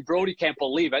net. I mean, Brodie can't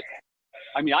believe it.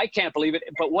 I mean, I can't believe it.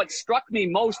 But what struck me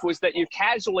most was that you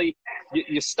casually,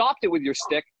 you stopped it with your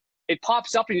stick. It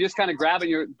pops up and you just kind of grab it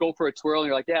and you go for a twirl and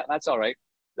you're like, yeah, that's all right.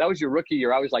 That was your rookie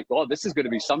year. I was like, oh, this is going to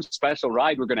be some special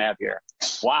ride we're going to have here.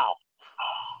 Wow.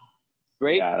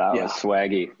 Great. Yeah, that was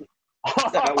swaggy.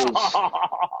 That was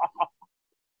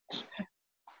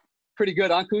pretty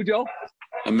good, huh, Cujo?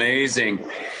 Amazing.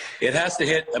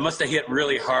 It must have hit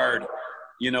really hard.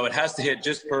 It has to hit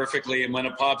just perfectly, and when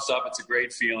it pops up, it's a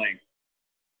great feeling.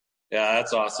 Yeah,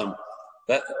 that's awesome.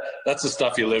 That's the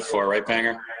stuff you live for, right,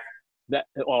 Banger?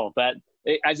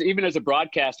 Even as a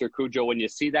broadcaster, Cujo, when you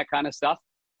see that kind of stuff,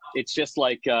 it's just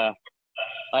like I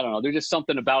don't know. There's just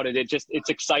something about it. It's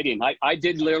exciting. I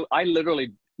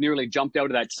literally nearly jumped out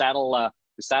of that the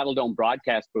Saddle Dome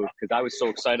broadcast booth because I was so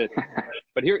excited.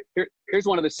 But here's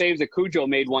one of the saves that Cujo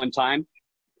made one time.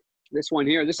 This one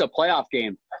here. This is a playoff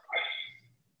game.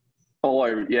 Oh,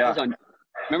 yeah.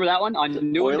 Remember that one on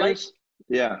Nieuwendyk?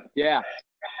 Yeah. Yeah.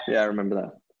 Yeah, I remember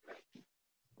that.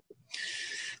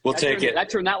 We'll take it.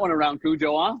 That turned that one around,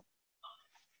 Cujo, huh?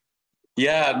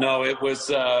 Yeah, no, it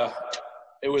was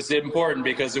important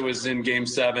because it was in Game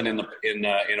 7 in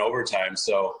overtime.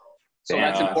 So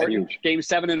that's important. Game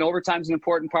 7 in overtime is an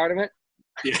important part of it.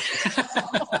 Yeah.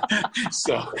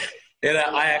 And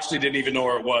I actually didn't even know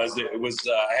where it was. It was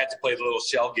I had to play the little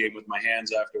shell game with my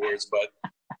hands afterwards, but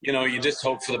you just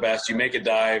hope for the best. You make a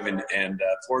dive, and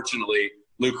fortunately,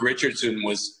 Luke Richardson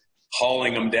was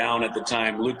hauling him down at the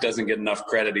time. Luke doesn't get enough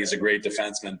credit. He's a great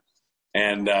defenseman.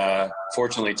 And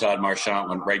fortunately, Todd Marchant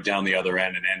went right down the other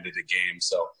end and ended the game.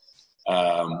 So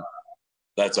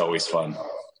that's always fun.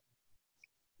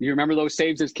 You remember those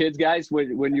saves as kids, guys,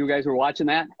 when you guys were watching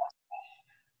that?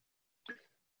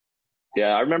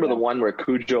 Yeah, I remember the one where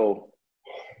Cujo,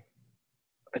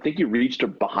 I think he reached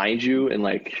behind you and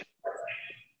I'm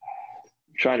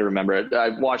trying to remember it.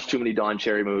 I've watched too many Don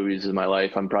Cherry movies in my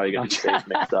life. I'm probably going to get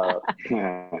mixed up.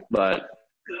 But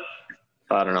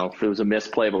I don't know if it was a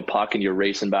misplay of a puck and you're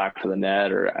racing back to the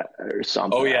net or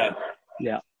something. Oh, yeah.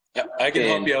 Yeah. I can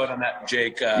help you out on that,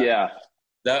 Jake. Yeah.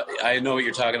 I know what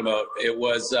you're talking about. It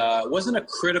wasn't a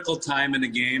critical time in the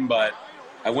game, but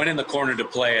I went in the corner to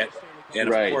play it. And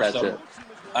of course,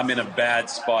 I'm in a bad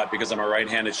spot because I'm a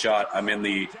right-handed shot. I'm in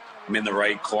the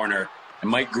right corner, and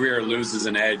Mike Greer loses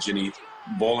an edge, and he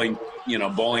bowling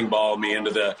ball me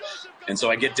into and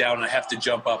so I get down and I have to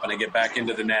jump up and I get back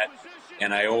into the net,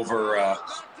 and I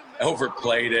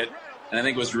overplayed it, and I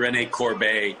think it was Rene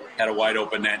Corbet had a wide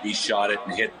open net. He shot it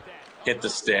and hit the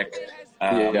stick,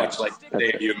 much like the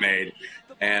debut made,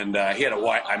 and he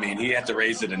had to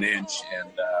raise it an inch,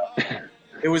 and.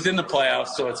 It was in the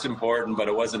playoffs, so it's important, but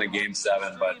it wasn't a Game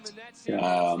 7. But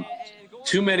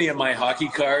too many of my hockey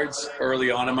cards early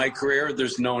on in my career,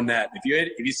 there's no net.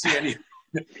 If you see any,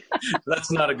 that's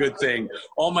not a good thing.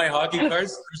 All my hockey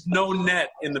cards, there's no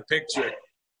net in the picture.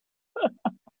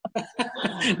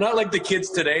 Not like the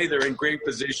kids today. They're in great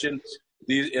position.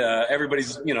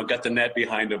 everybody's got the net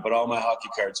behind them, but all my hockey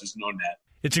cards, there's no net.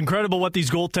 It's incredible what these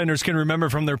goaltenders can remember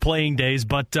from their playing days,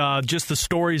 but just the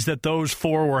stories that those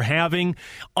four were having,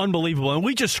 unbelievable. And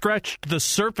we just scratched the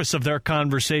surface of their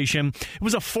conversation. It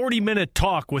was a 40-minute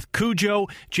talk with Cujo,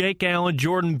 Jake Allen,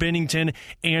 Jordan Binnington,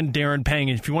 and Darren Pang.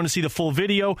 And if you want to see the full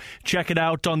video, check it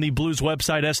out on the Blues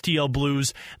website,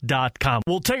 stlblues.com.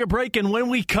 We'll take a break, and when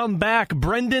we come back,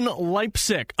 Brendan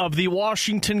Leipsic of the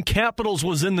Washington Capitals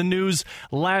was in the news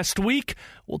last week.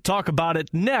 We'll talk about it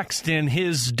next in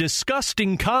his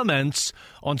disgusting comments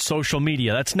on social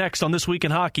media. That's next on This Week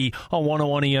in Hockey on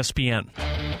 101 ESPN.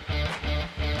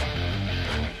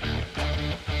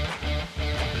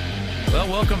 Well,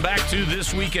 welcome back to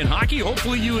This Week in Hockey.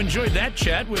 Hopefully you enjoyed that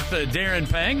chat with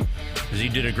Darren Pang, as he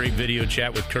did a great video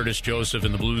chat with Curtis Joseph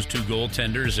and the Blues' two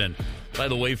goaltenders. And by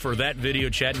the way, for that video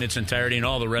chat in its entirety and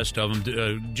all the rest of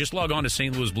them, just log on to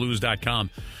stlouisblues.com.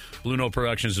 Blue Note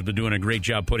Productions has been doing a great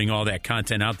job putting all that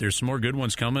content out there. Some more good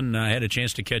ones coming. I had a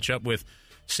chance to catch up with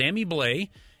Sammy Blais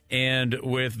and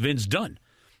with Vince Dunn.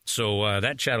 So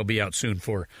that chat will be out soon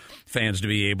for fans to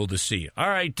be able to see. All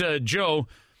right, Joe,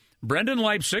 Brendan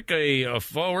Leipsic, a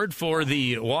forward for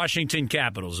the Washington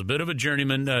Capitals, a bit of a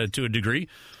journeyman to a degree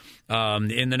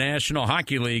in the National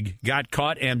Hockey League, got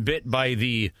caught and bit by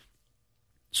the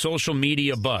social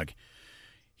media bug.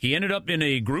 He ended up in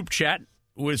a group chat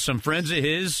with some friends of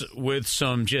his with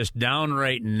some just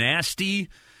downright nasty,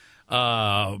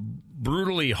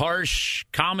 brutally harsh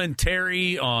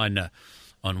commentary on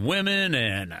women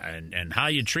and how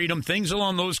you treat them, things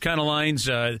along those kind of lines.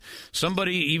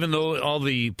 Somebody, even though all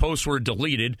the posts were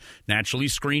deleted, naturally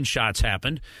screenshots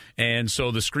happened, and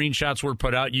so the screenshots were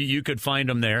put out. You could find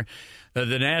them there.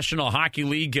 The National Hockey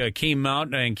League came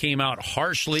out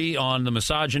harshly on the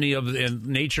misogyny of the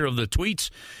nature of the tweets,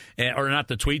 or not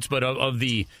the tweets, but of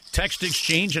the text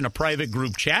exchange in a private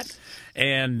group chat,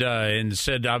 and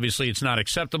said obviously it's not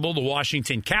acceptable. The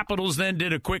Washington Capitals then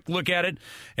did a quick look at it,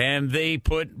 and they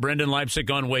put Brendan Leipsic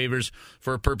on waivers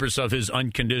for a purpose of his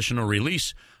unconditional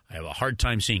release. I have a hard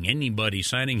time seeing anybody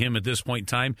signing him at this point in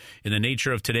time in the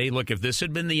nature of today. Look, if this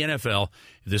had been the NFL,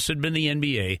 if this had been the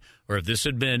NBA, or if this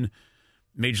had been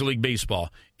Major League Baseball,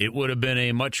 it would have been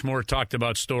a much more talked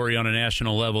about story on a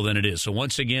national level than it is. So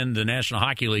once again, the National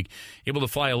Hockey League able to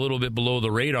fly a little bit below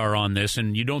the radar on this,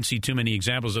 and you don't see too many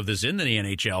examples of this in the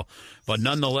NHL. But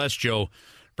nonetheless, Joe,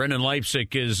 Brendan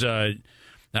Leipsic is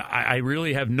I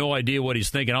really have no idea what he's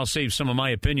thinking. I'll save some of my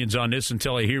opinions on this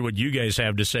until I hear what you guys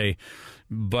have to say.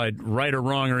 But right or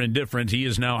wrong or indifferent, he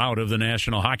is now out of the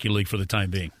National Hockey League for the time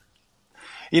being.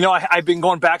 You know, I've been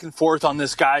going back and forth on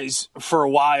this, guys, for a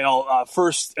while.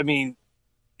 First, I mean,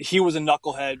 he was a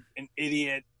knucklehead, an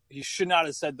idiot. He should not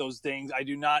have said those things. I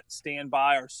do not stand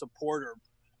by or support or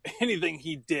anything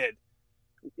he did.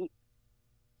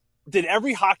 Did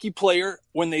every hockey player,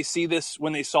 when they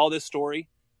saw this story,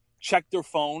 check their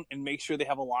phone and make sure they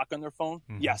have a lock on their phone?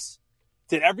 Mm-hmm. Yes.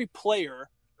 Did every player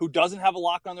who doesn't have a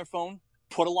lock on their phone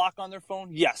put a lock on their phone?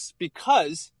 Yes,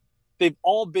 because they've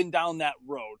all been down that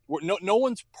road. No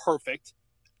one's perfect.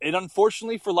 And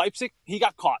unfortunately for Leipsic, he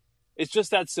got caught. It's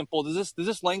just that simple. Does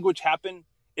this language happen?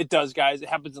 It does, guys. It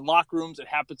happens in locker rooms. It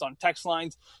happens on text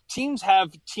lines. Teams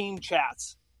have team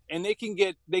chats, and they can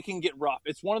get rough.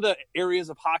 It's one of the areas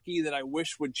of hockey that I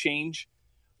wish would change,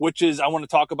 which is I want to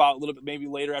talk about a little bit maybe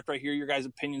later after I hear your guys'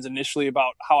 opinions initially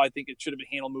about how I think it should have been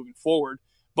handled moving forward.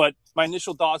 But my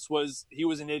initial thoughts was he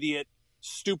was an idiot,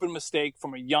 stupid mistake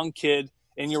from a young kid.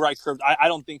 And you're right, Curb. I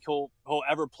don't think he'll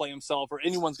ever play himself or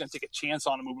anyone's going to take a chance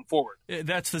on him moving forward.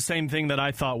 That's the same thing that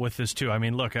I thought with this too. I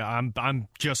mean, look, I'm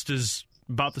just as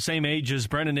about the same age as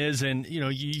Brendan is, and you know,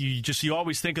 you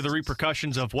always think of the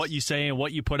repercussions of what you say and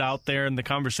what you put out there and the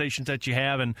conversations that you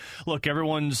have. And look,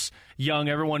 everyone's young,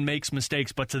 everyone makes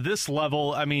mistakes, but to this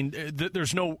level, I mean,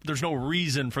 there's no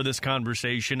reason for this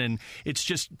conversation, and it's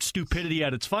just stupidity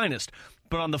at its finest.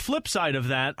 But on the flip side of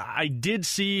that, I did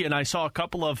see, and I saw a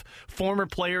couple of former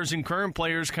players and current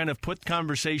players kind of put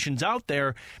conversations out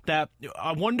there that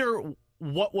I wonder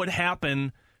what would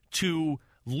happen to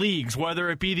leagues, whether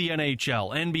it be the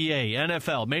NHL, NBA,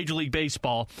 NFL, Major League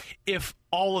Baseball, if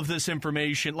all of this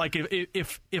information, like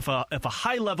if a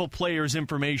high-level player's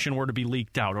information were to be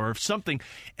leaked out, or if something,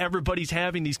 everybody's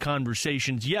having these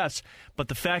conversations, yes, but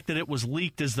the fact that it was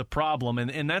leaked is the problem,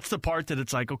 and that's the part that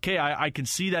it's like, okay, I can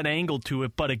see that angle to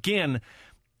it, but again,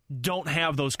 don't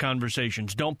have those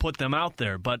conversations, don't put them out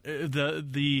there, but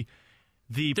there's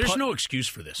no excuse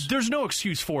for this. There's no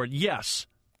excuse for it, yes,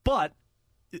 but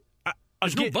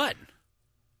there's no but.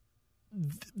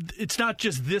 It's not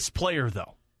just this player,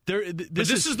 though.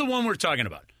 This is the one we're talking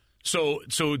about. So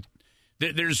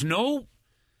there's no.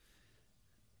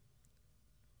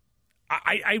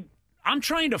 I'm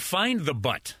trying to find the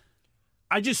but.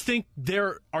 I just think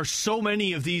there are so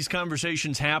many of these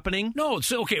conversations happening. No,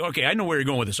 it's okay. I know where you're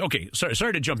going with this. Okay,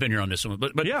 sorry to jump in here on this one,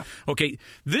 but yeah. Okay,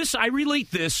 I relate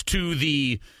this to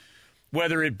the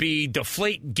whether it be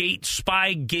Deflategate,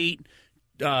 Spygate,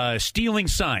 stealing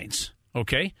signs.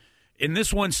 Okay, in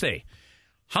this one, say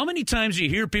how many times you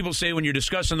hear people say when you're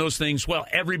discussing those things? Well,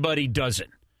 everybody does it.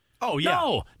 Oh, yeah.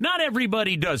 No, not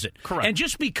everybody does it. Correct. And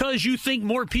just because you think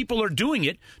more people are doing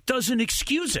it doesn't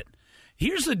excuse it.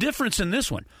 Here's the difference in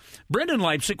this one. Brendan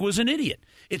Leipzig was an idiot.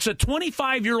 It's a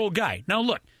 25-year-old guy. Now,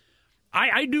 look,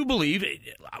 I do believe,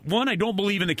 one, I don't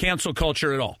believe in the cancel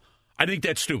culture at all. I think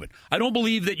that's stupid. I don't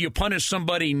believe that you punish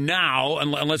somebody now,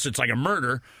 unless it's like a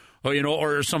murder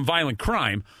or some violent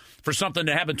crime, for something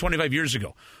that happened 25 years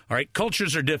ago. All right?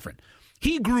 Cultures are different.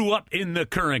 He grew up in the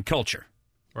current culture.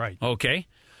 Right. Okay?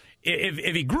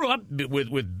 If he grew up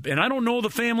with, and I don't know the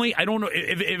family, I don't know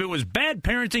if it was bad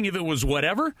parenting, if it was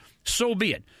whatever, so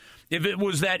be it. If it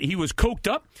was that he was coked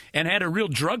up and had a real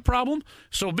drug problem,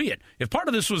 so be it. If part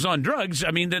of this was on drugs, I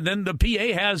mean, then the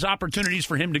PA has opportunities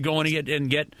for him to go and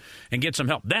get some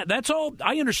help. That's all.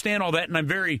 I understand all that, and I'm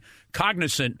very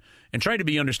cognizant and try to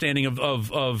be understanding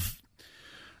of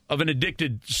an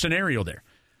addicted scenario there.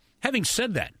 Having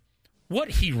said that, what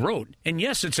he wrote, and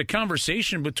yes, it's a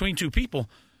conversation between two people,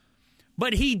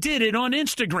 but he did it on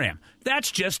Instagram.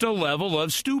 That's just a level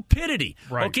of stupidity.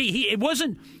 Right. Okay, it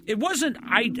wasn't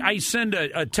I send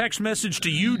a text message to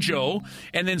you, Joe,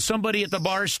 and then somebody at the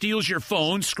bar steals your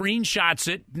phone, screenshots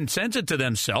it, and sends it to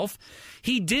themselves.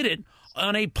 He did it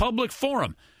on a public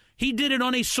forum. He did it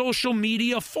on a social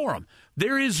media forum.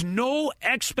 There is no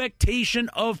expectation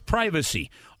of privacy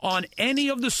on any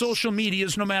of the social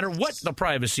medias, no matter what the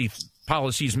privacy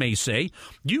policies may say.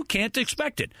 You can't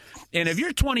expect it. And if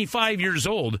you're 25 years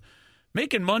old,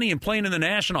 making money and playing in the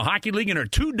National Hockey League and are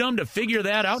too dumb to figure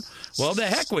that out, well, the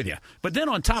heck with you. But then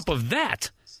on top of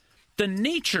that, the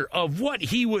nature of what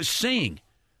he was saying,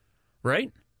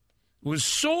 right, was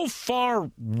so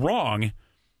far wrong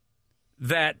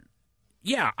that,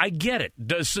 yeah, I get it.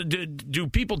 Do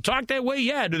people talk that way?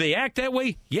 Yeah. Do they act that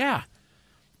way? Yeah.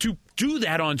 To do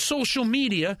that on social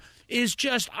media is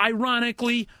just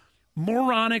ironically,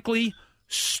 moronically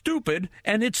stupid,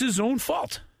 and it's his own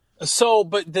fault. So,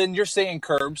 but then you're saying,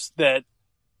 Curbs, that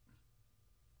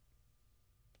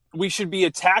we should be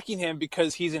attacking him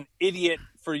because he's an idiot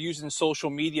for using social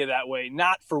media that way,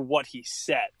 not for what he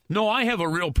said. No, I have a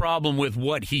real problem with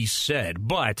what he said,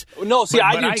 but no, see,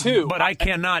 I do too. But I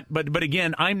cannot. But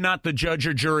again, I'm not the judge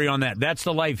or jury on that. That's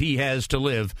the life he has to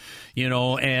live,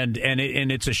 and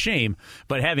it's a shame.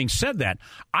 But having said that,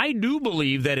 I do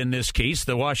believe that in this case,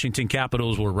 the Washington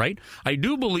Capitals were right. I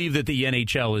do believe that the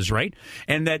NHL is right,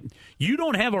 and that you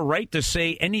don't have a right to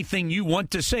say anything you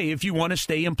want to say if you want to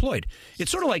stay employed.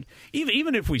 It's sort of like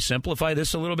even if we simplify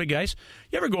this a little bit, guys.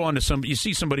 You ever go on to you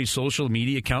see somebody's social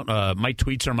media account, my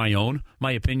tweets are my own,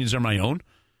 my opinions are my own?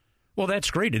 Well,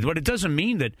 that's great. But it doesn't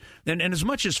mean that, and as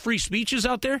much as free speech is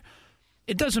out there,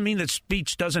 it doesn't mean that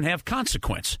speech doesn't have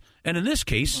consequence. And in this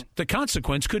case, the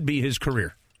consequence could be his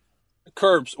career.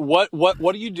 Curbs, what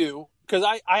do you do? Because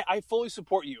I fully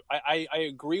support you. I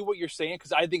agree what you're saying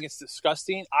because I think it's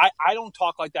disgusting. I don't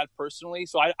talk like that personally,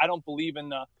 so I don't believe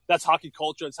in that's hockey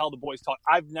culture. It's how the boys talk.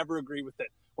 I've never agreed with it.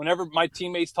 Whenever my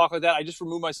teammates talk like that, I just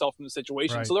remove myself from the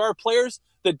situation. Right. So there are players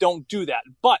that don't do that.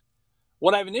 But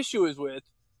what I have an issue is with,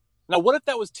 now what if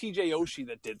that was TJ Oshie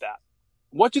that did that?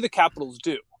 What do the Capitals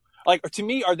do? Like, to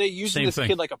me, are they using this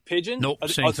kid like a pigeon? Nope,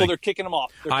 same thing. So they're kicking him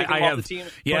off. They're kicking him off the team?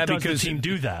 Yeah, but because does the team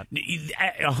do that?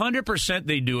 100%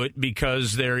 they do it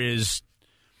because there is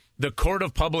the court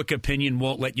of public opinion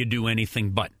won't let you do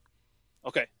anything but.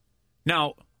 Okay.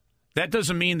 Now, that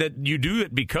doesn't mean that you do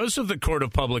it because of the court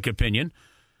of public opinion.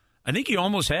 I think you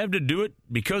almost have to do it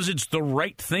because it's the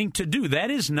right thing to do.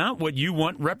 That is not what you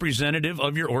want representative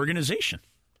of your organization.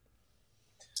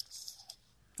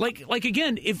 Like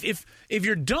again, if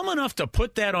you're dumb enough to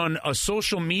put that on a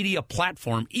social media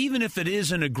platform, even if it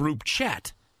is in a group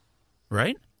chat,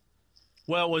 right?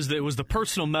 Well, it was the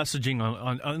personal messaging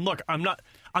on look, I'm not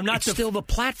it's still the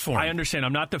platform. I understand.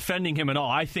 I'm not defending him at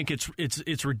all. I think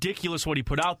it's ridiculous what he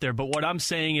put out there. But what I'm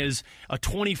saying is a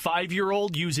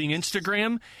 25-year-old using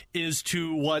Instagram is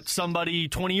to what somebody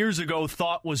 20 years ago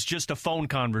thought was just a phone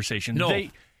conversation.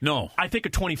 No. I think a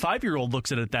 25-year-old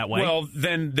looks at it that way. Well,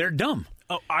 then they're dumb.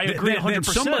 Oh, I agree 100%. Then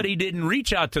somebody didn't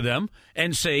reach out to them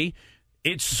and say,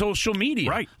 it's social media.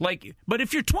 Right. But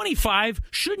if you're 25,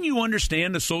 shouldn't you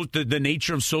understand the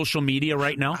nature of social media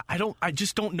right now? I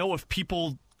just don't know if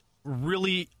people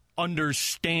really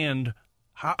understand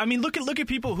how. I mean, look at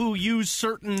people who use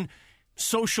certain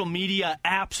social media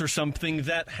apps or something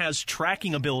that has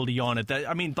tracking ability on it.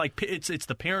 It's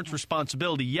the parent's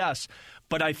responsibility, yes,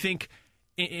 but I think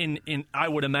in I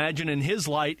would imagine in his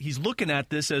light, he's looking at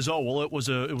this as, it was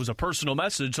a personal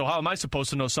message. So how am I supposed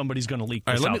to know somebody's going to leak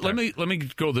this out there? Let me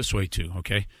go this way too.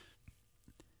 Okay,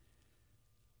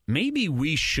 maybe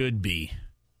we should be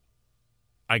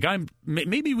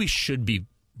maybe we should be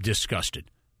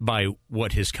disgusted by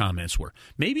what his comments were.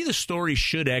 Maybe the story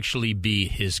should actually be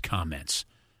his comments,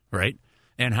 right?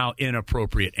 And how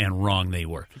inappropriate and wrong they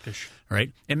were,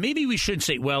 right? And maybe we should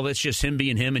say, well, that's just him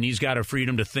being him, and he's got a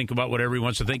freedom to think about whatever he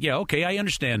wants to think. Yeah, okay, I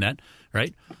understand that,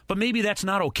 right? But maybe that's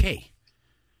not okay,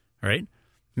 right?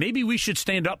 Maybe we should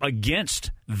stand up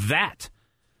against that.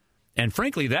 And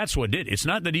frankly, that's what did. It's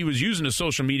not that he was using a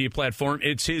social media platform.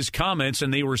 It's his comments,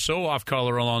 and they were so off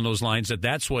color along those lines that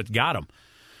that's what got him.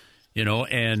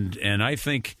 And I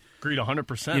think agreed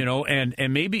 100%.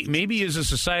 And maybe as a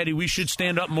society we should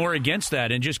stand up more against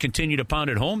that and just continue to pound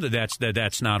it home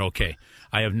that's not okay.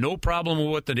 I have no problem with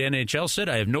what the NHL said.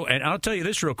 And I'll tell you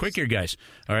this real quick here, guys.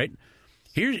 All right,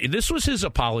 this was his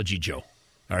apology, Joe.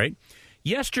 All right.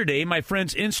 Yesterday, my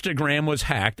friend's Instagram was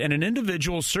hacked, and an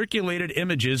individual circulated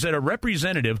images that are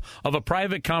representative of a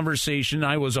private conversation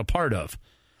I was a part of.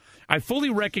 I fully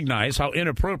recognize how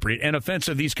inappropriate and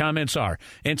offensive these comments are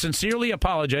and sincerely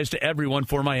apologize to everyone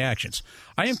for my actions.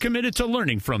 I am committed to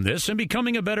learning from this and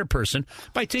becoming a better person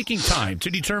by taking time to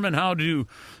determine how to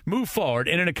move forward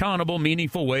in an accountable,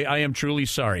 meaningful way. I am truly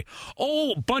sorry.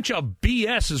 Oh, bunch of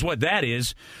BS is what that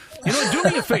is. Do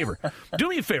me a favor. Do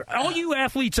me a favor. All you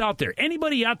athletes out there,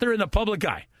 anybody out there in the public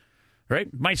eye, right?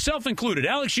 Myself included,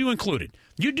 Alex, you included.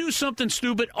 You do something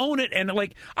stupid, own it, and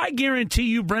I guarantee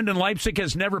you Brendan Leipzig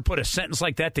has never put a sentence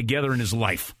like that together in his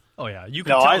life. Oh yeah, you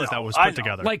can tell that was put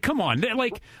together. Come on,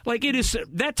 it is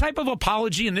that type of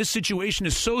apology in this situation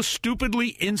is so stupidly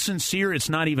insincere. It's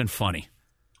not even funny.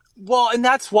 Well, and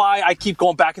that's why I keep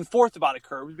going back and forth about it,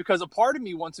 Kirby, because a part of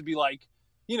me wants to be like,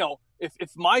 if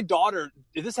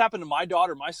this happened to my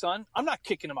daughter, my son, I'm not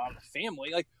kicking him out of the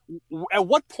family. At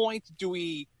what point do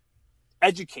we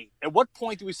educate? At what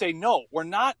point do we say, no, we're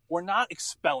not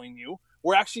expelling you.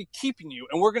 We're actually keeping you,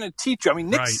 and we're going to teach you. I mean,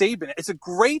 Nick Saban, it's a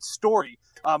great story.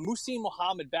 Muhsin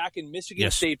Muhammad back in Michigan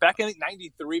State, back in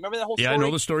 93. Remember that whole story? Yeah, I know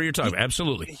the story you're talking about.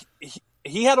 Absolutely.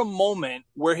 He had a moment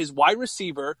where his wide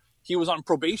receiver, he was on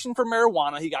probation for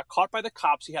marijuana. He got caught by the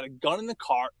cops. He had a gun in the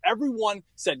car. Everyone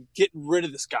said, get rid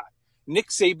of this guy. Nick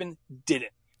Saban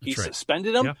didn't. He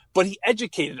suspended him, but he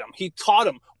educated him. He taught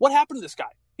him. What happened to this guy?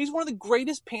 He's one of the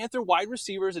greatest Panther wide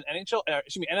receivers in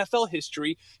NFL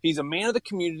history. He's a man of the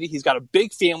community. He's got a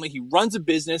big family. He runs a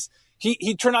business.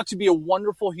 He turned out to be a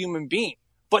wonderful human being,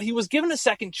 but he was given a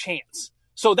second chance.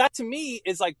 So that to me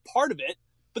is part of it.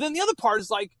 But then the other part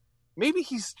is maybe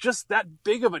he's just that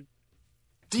big of a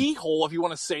D-hole, if you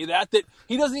want to say that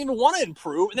he doesn't even want to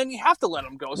improve, and then you have to let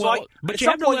him go. So but you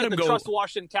have to let him go. Trust the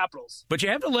Washington Capitals. But you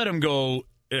have to let him go.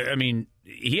 I mean,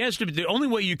 he has to. The only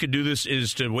way you could do this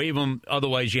is to waive him.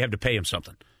 Otherwise, you have to pay him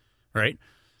something, right?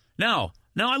 Now,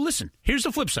 listen. Here's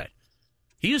the flip side.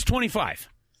 He is 25.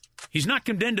 He's not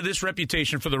condemned to this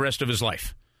reputation for the rest of his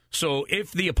life. So,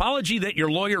 if the apology that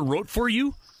your lawyer wrote for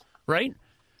you, right,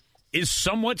 is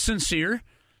somewhat sincere,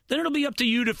 then it'll be up to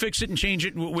you to fix it and change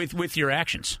it with your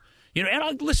actions.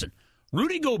 And listen,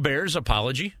 Rudy Gobert's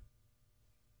apology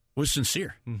was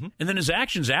sincere, and then his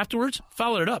actions afterwards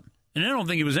followed it up. And I don't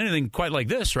think it was anything quite like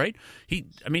this, right?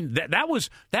 That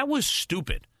was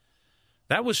stupid.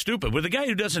 That was stupid with a guy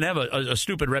who doesn't have a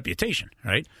stupid reputation,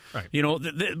 right? Right.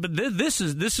 But this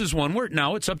is one where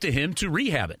now it's up to him to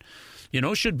rehab it.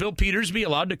 Should Bill Peters be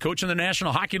allowed to coach in the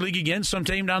National Hockey League again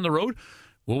sometime down the road?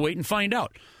 We'll wait and find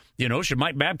out. Should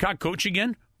Mike Babcock coach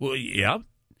again? Well, yeah.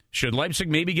 Should Leipzig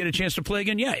maybe get a chance to play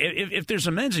again? Yeah, if there's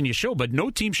amends in your show, but no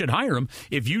team should hire him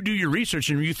if you do your research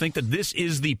and you think that this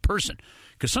is the person.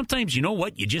 Because sometimes, you know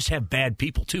what, you just have bad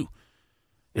people too,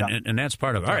 and that's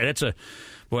part of it. All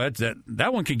right,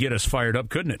 that one could get us fired up,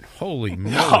 couldn't it? Holy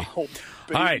moly! All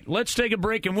right, let's take a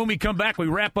break, and when we come back, we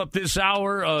wrap up this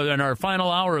hour and our final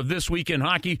hour of This Week in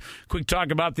Hockey. Quick talk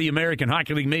about the American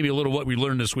Hockey League, maybe a little what we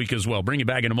learned this week as well. Bring you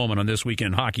back in a moment on This Week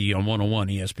in Hockey on 101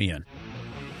 ESPN.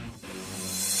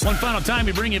 One final time,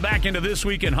 we bring you back into This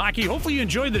Week in Hockey. Hopefully you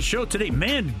enjoyed the show today.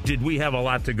 Man, did we have a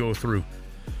lot to go through.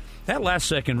 That last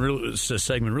segment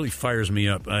really fires me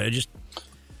up.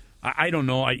 I don't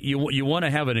know. You want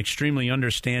to have an extremely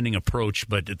understanding approach,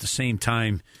 but at the same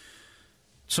time,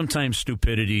 sometimes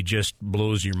stupidity just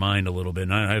blows your mind a little bit.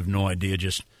 And I have no idea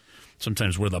just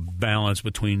sometimes where the balance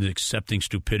between accepting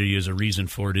stupidity as a reason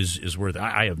for it is worth.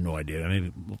 I have no idea. I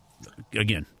mean,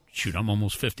 again, shoot, I'm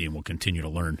almost 50 and we'll continue to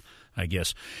learn I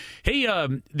guess. Hey,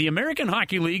 the American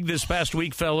Hockey League this past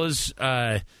week, fellas,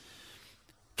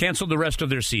 canceled the rest of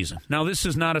their season. Now, this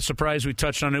is not a surprise. We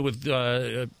touched on it with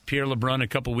Pierre LeBrun a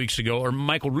couple weeks ago, or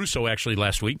Michael Russo actually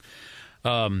last week.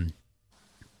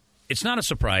 It's not a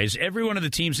surprise. Every one of the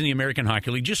teams in the American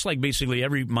Hockey League, just like basically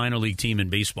every minor league team in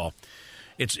baseball,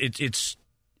 it's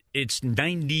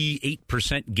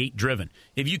 98% gate driven.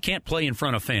 If you can't play in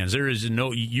front of fans,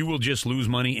 you will just lose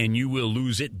money, and you will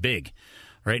lose it big.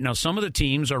 Right now, some of the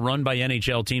teams are run by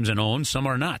NHL teams and owned. Some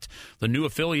are not. The new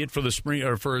affiliate for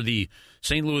the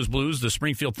St. Louis Blues, the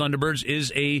Springfield Thunderbirds,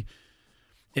 is a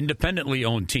independently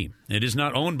owned team. It is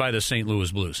not owned by the St.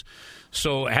 Louis Blues.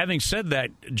 So, having said that,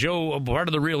 Joe, part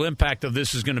of the real impact of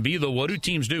this is going to be what do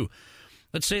teams do?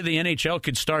 Let's say the NHL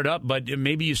could start up, but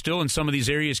maybe you still in some of these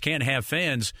areas can't have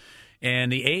fans, and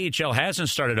the AHL hasn't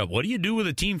started up. What do you do with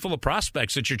a team full of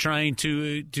prospects that you're trying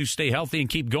to stay healthy and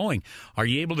keep going? Are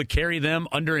you able to carry them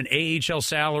under an AHL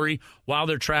salary while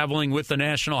they're traveling with the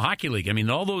National Hockey League? I mean,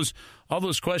 all those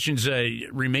questions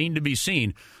remain to be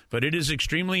seen, but it is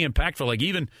extremely impactful. Like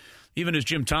even as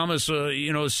Jim Thomas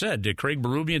said, Craig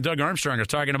Berube and Doug Armstrong are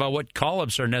talking about what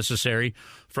call-ups are necessary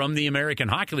from the American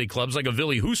Hockey League clubs, like a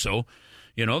Ville Husso,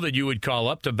 that you would call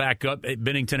up to back up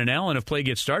Bennington and Allen if play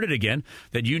gets started again,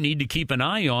 that you need to keep an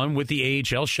eye on with the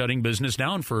AHL shutting business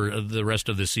down for the rest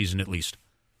of this season at least.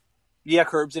 Yeah,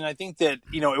 Curbs, and I think that,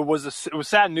 it was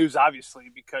sad news, obviously,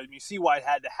 because you see why it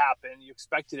had to happen. You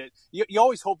expected it. You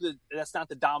always hope that that's not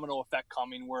the domino effect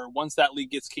coming, where once that league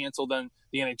gets canceled, then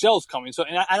the NHL is coming. So,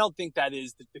 and I don't think that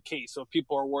is the case. So if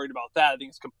people are worried about that, I think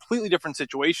it's completely different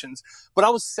situations. But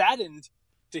I was saddened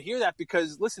to hear that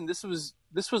because, listen, this was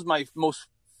my most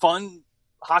fun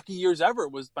hockey years ever.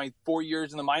 It was my 4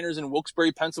 years in the minors in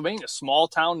Wilkes-Barre, Pennsylvania, small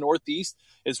town Northeast.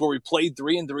 It's where we played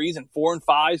 3-3s and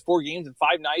 4-5s, 4 games in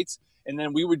 5 nights. And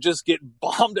then we would just get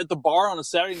bombed at the bar on a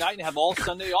Saturday night and have all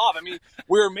Sunday off. I mean,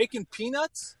 we were making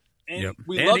peanuts and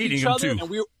we loved each other, and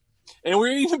we were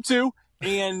eating them too,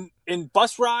 and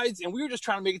bus rides, and we were just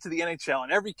trying to make it to the NHL.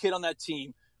 And every kid on that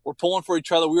team were pulling for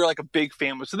each other. We were like a big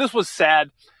family. So this was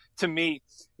sad to me.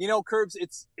 Curbs,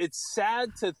 it's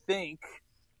sad to think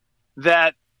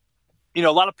that, a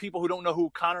lot of people who don't know who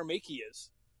Connor Mackey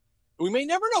is. We may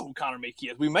never know who Connor Mackey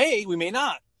is. We may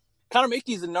not. Connor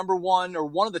Mackey is the number one or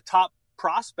one of the top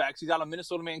prospects. He's out of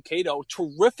Minnesota Mankato.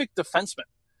 Terrific defenseman.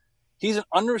 He's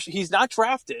not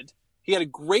drafted. He had a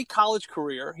great college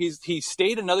career. He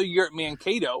stayed another year at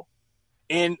Mankato,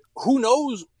 and who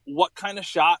knows what kind of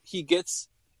shot he gets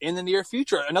in the near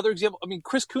future. Another example,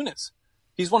 Chris Kunitz.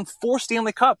 He's won 4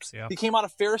 Stanley Cups. Yeah. He came out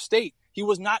of Ferris State. He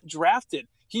was not drafted.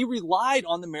 He relied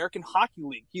on the American Hockey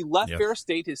League. He left Ferris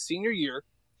State his senior year.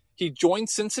 He joined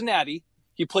Cincinnati.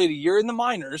 He played a year in the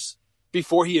minors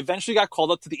before he eventually got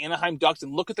called up to the Anaheim Ducks,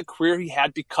 and look at the career he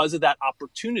had because of that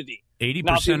opportunity.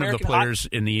 80% of the players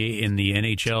in the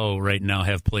NHL right now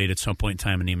have played at some point in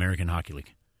time in the American Hockey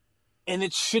League. And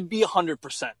it should be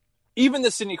 100%. Even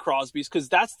the Sidney Crosbys, because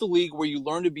that's the league where you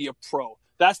learn to be a pro.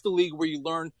 That's the league where you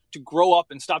learn to grow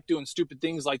up and stop doing stupid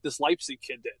things like this Leipzig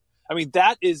kid did.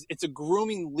 It's a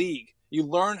grooming league. You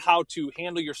learn how to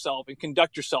handle yourself and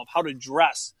conduct yourself, how to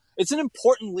dress. It's an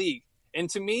important league. And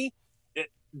to me,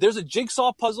 there's a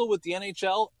jigsaw puzzle with the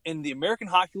NHL and the American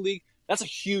Hockey League. That's a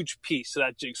huge piece of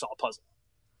that jigsaw puzzle.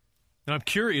 And I'm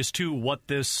curious, too, what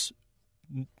this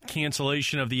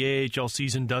cancellation of the AHL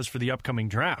season does for the upcoming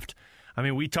draft.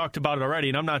 We talked about it already,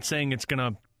 and I'm not saying it's going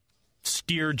to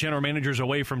steer general managers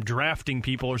away from drafting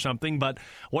people or something, but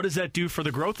what does that do for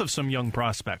the growth of some young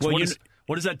prospects? Well,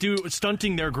 what does that do,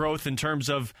 stunting their growth in terms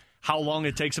of how long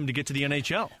it takes them to get to the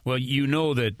NHL? Well,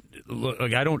 that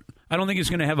I don't think it's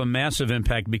going to have a massive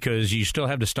impact because you still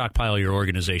have to stockpile your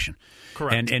organization.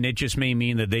 Correct. And it just may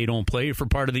mean that they don't play for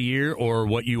part of the year, or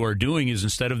what you are doing is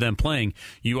instead of them playing,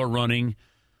 you are running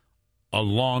a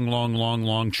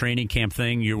long training camp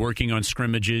thing. You're working on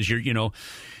scrimmages.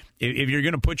 If you're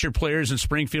going to put your players in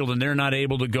Springfield and they're not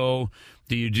able to go,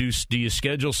 do you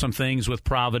schedule some things with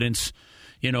Providence?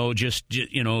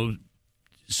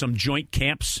 Some joint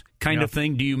camps kind of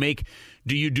thing. Do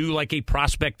you do like a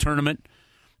prospect tournament?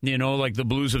 Like the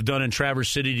Blues have done in Traverse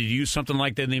City. Do you use something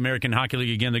like that in the American Hockey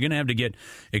League? Again, they're going to have to get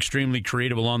extremely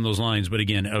creative along those lines. But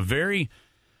again,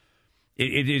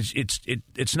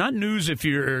 it's not news if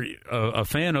you're a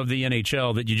fan of the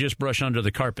NHL that you just brush under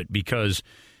the carpet, because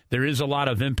there is a lot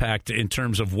of impact in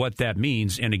terms of what that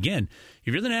means. And again,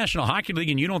 if you're the National Hockey League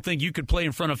and you don't think you could play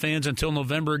in front of fans until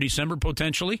November or December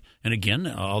potentially, and again,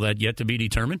 all that yet to be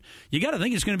determined, you got to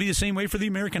think it's going to be the same way for the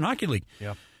American Hockey League.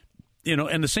 Yeah.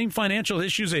 And the same financial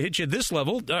issues that hit you at this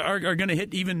level are going to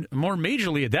hit even more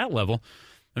majorly at that level.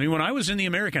 When I was in the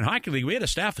American Hockey League, we had a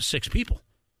staff of 6 people.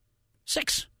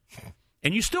 6.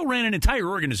 And you still ran an entire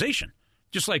organization,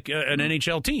 just like an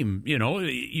NHL team. You know,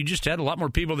 you just had a lot more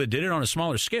people that did it on a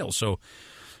smaller scale. So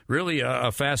really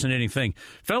a fascinating thing.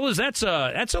 Fellas, that's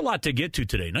a lot to get to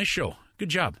today. Nice show. Good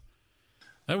job.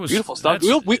 That was beautiful stuff.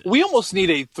 We almost need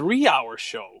a 3-hour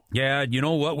show. Yeah, you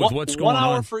know what? With what's going on, 1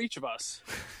 hour for each of us.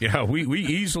 Yeah, we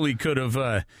easily could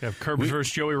have Kirby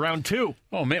versus Joey round 2.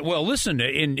 Oh man, well listen,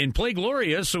 in Play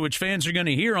Gloria, so which fans are going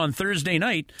to hear on Thursday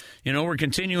night. You know, we're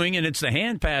continuing, and it's the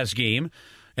hand pass game,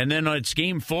 and then it's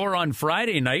Game 4 on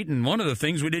Friday night. And one of the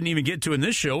things we didn't even get to in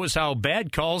this show is how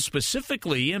bad calls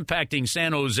specifically impacting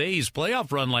San Jose's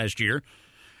playoff run last year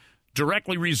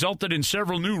directly resulted in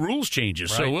several new rules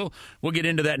changes. Right. So we'll get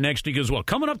into that next week as well.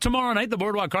 Coming up tomorrow night, the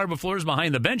Boardwalk Harbor Floors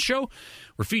Behind the Bench show.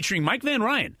 We're featuring Mike Van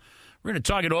Ryn. We're going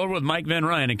to talk it over with Mike Van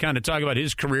Ryn and kind of talk about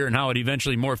his career and how it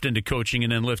eventually morphed into coaching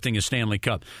and then lifting a Stanley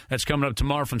Cup. That's coming up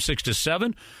tomorrow from 6 to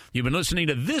 7. You've been listening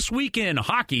to This Week in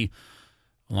Hockey,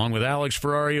 along with Alex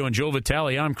Ferrario and Joe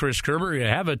Vitale. I'm Chris Kerber.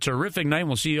 Have a terrific night.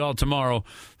 We'll see you all tomorrow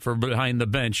for Behind the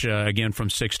Bench, again from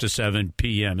 6 to 7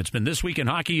 p.m. It's been This Week in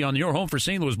Hockey on your home for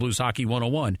St. Louis Blues Hockey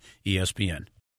 101 ESPN.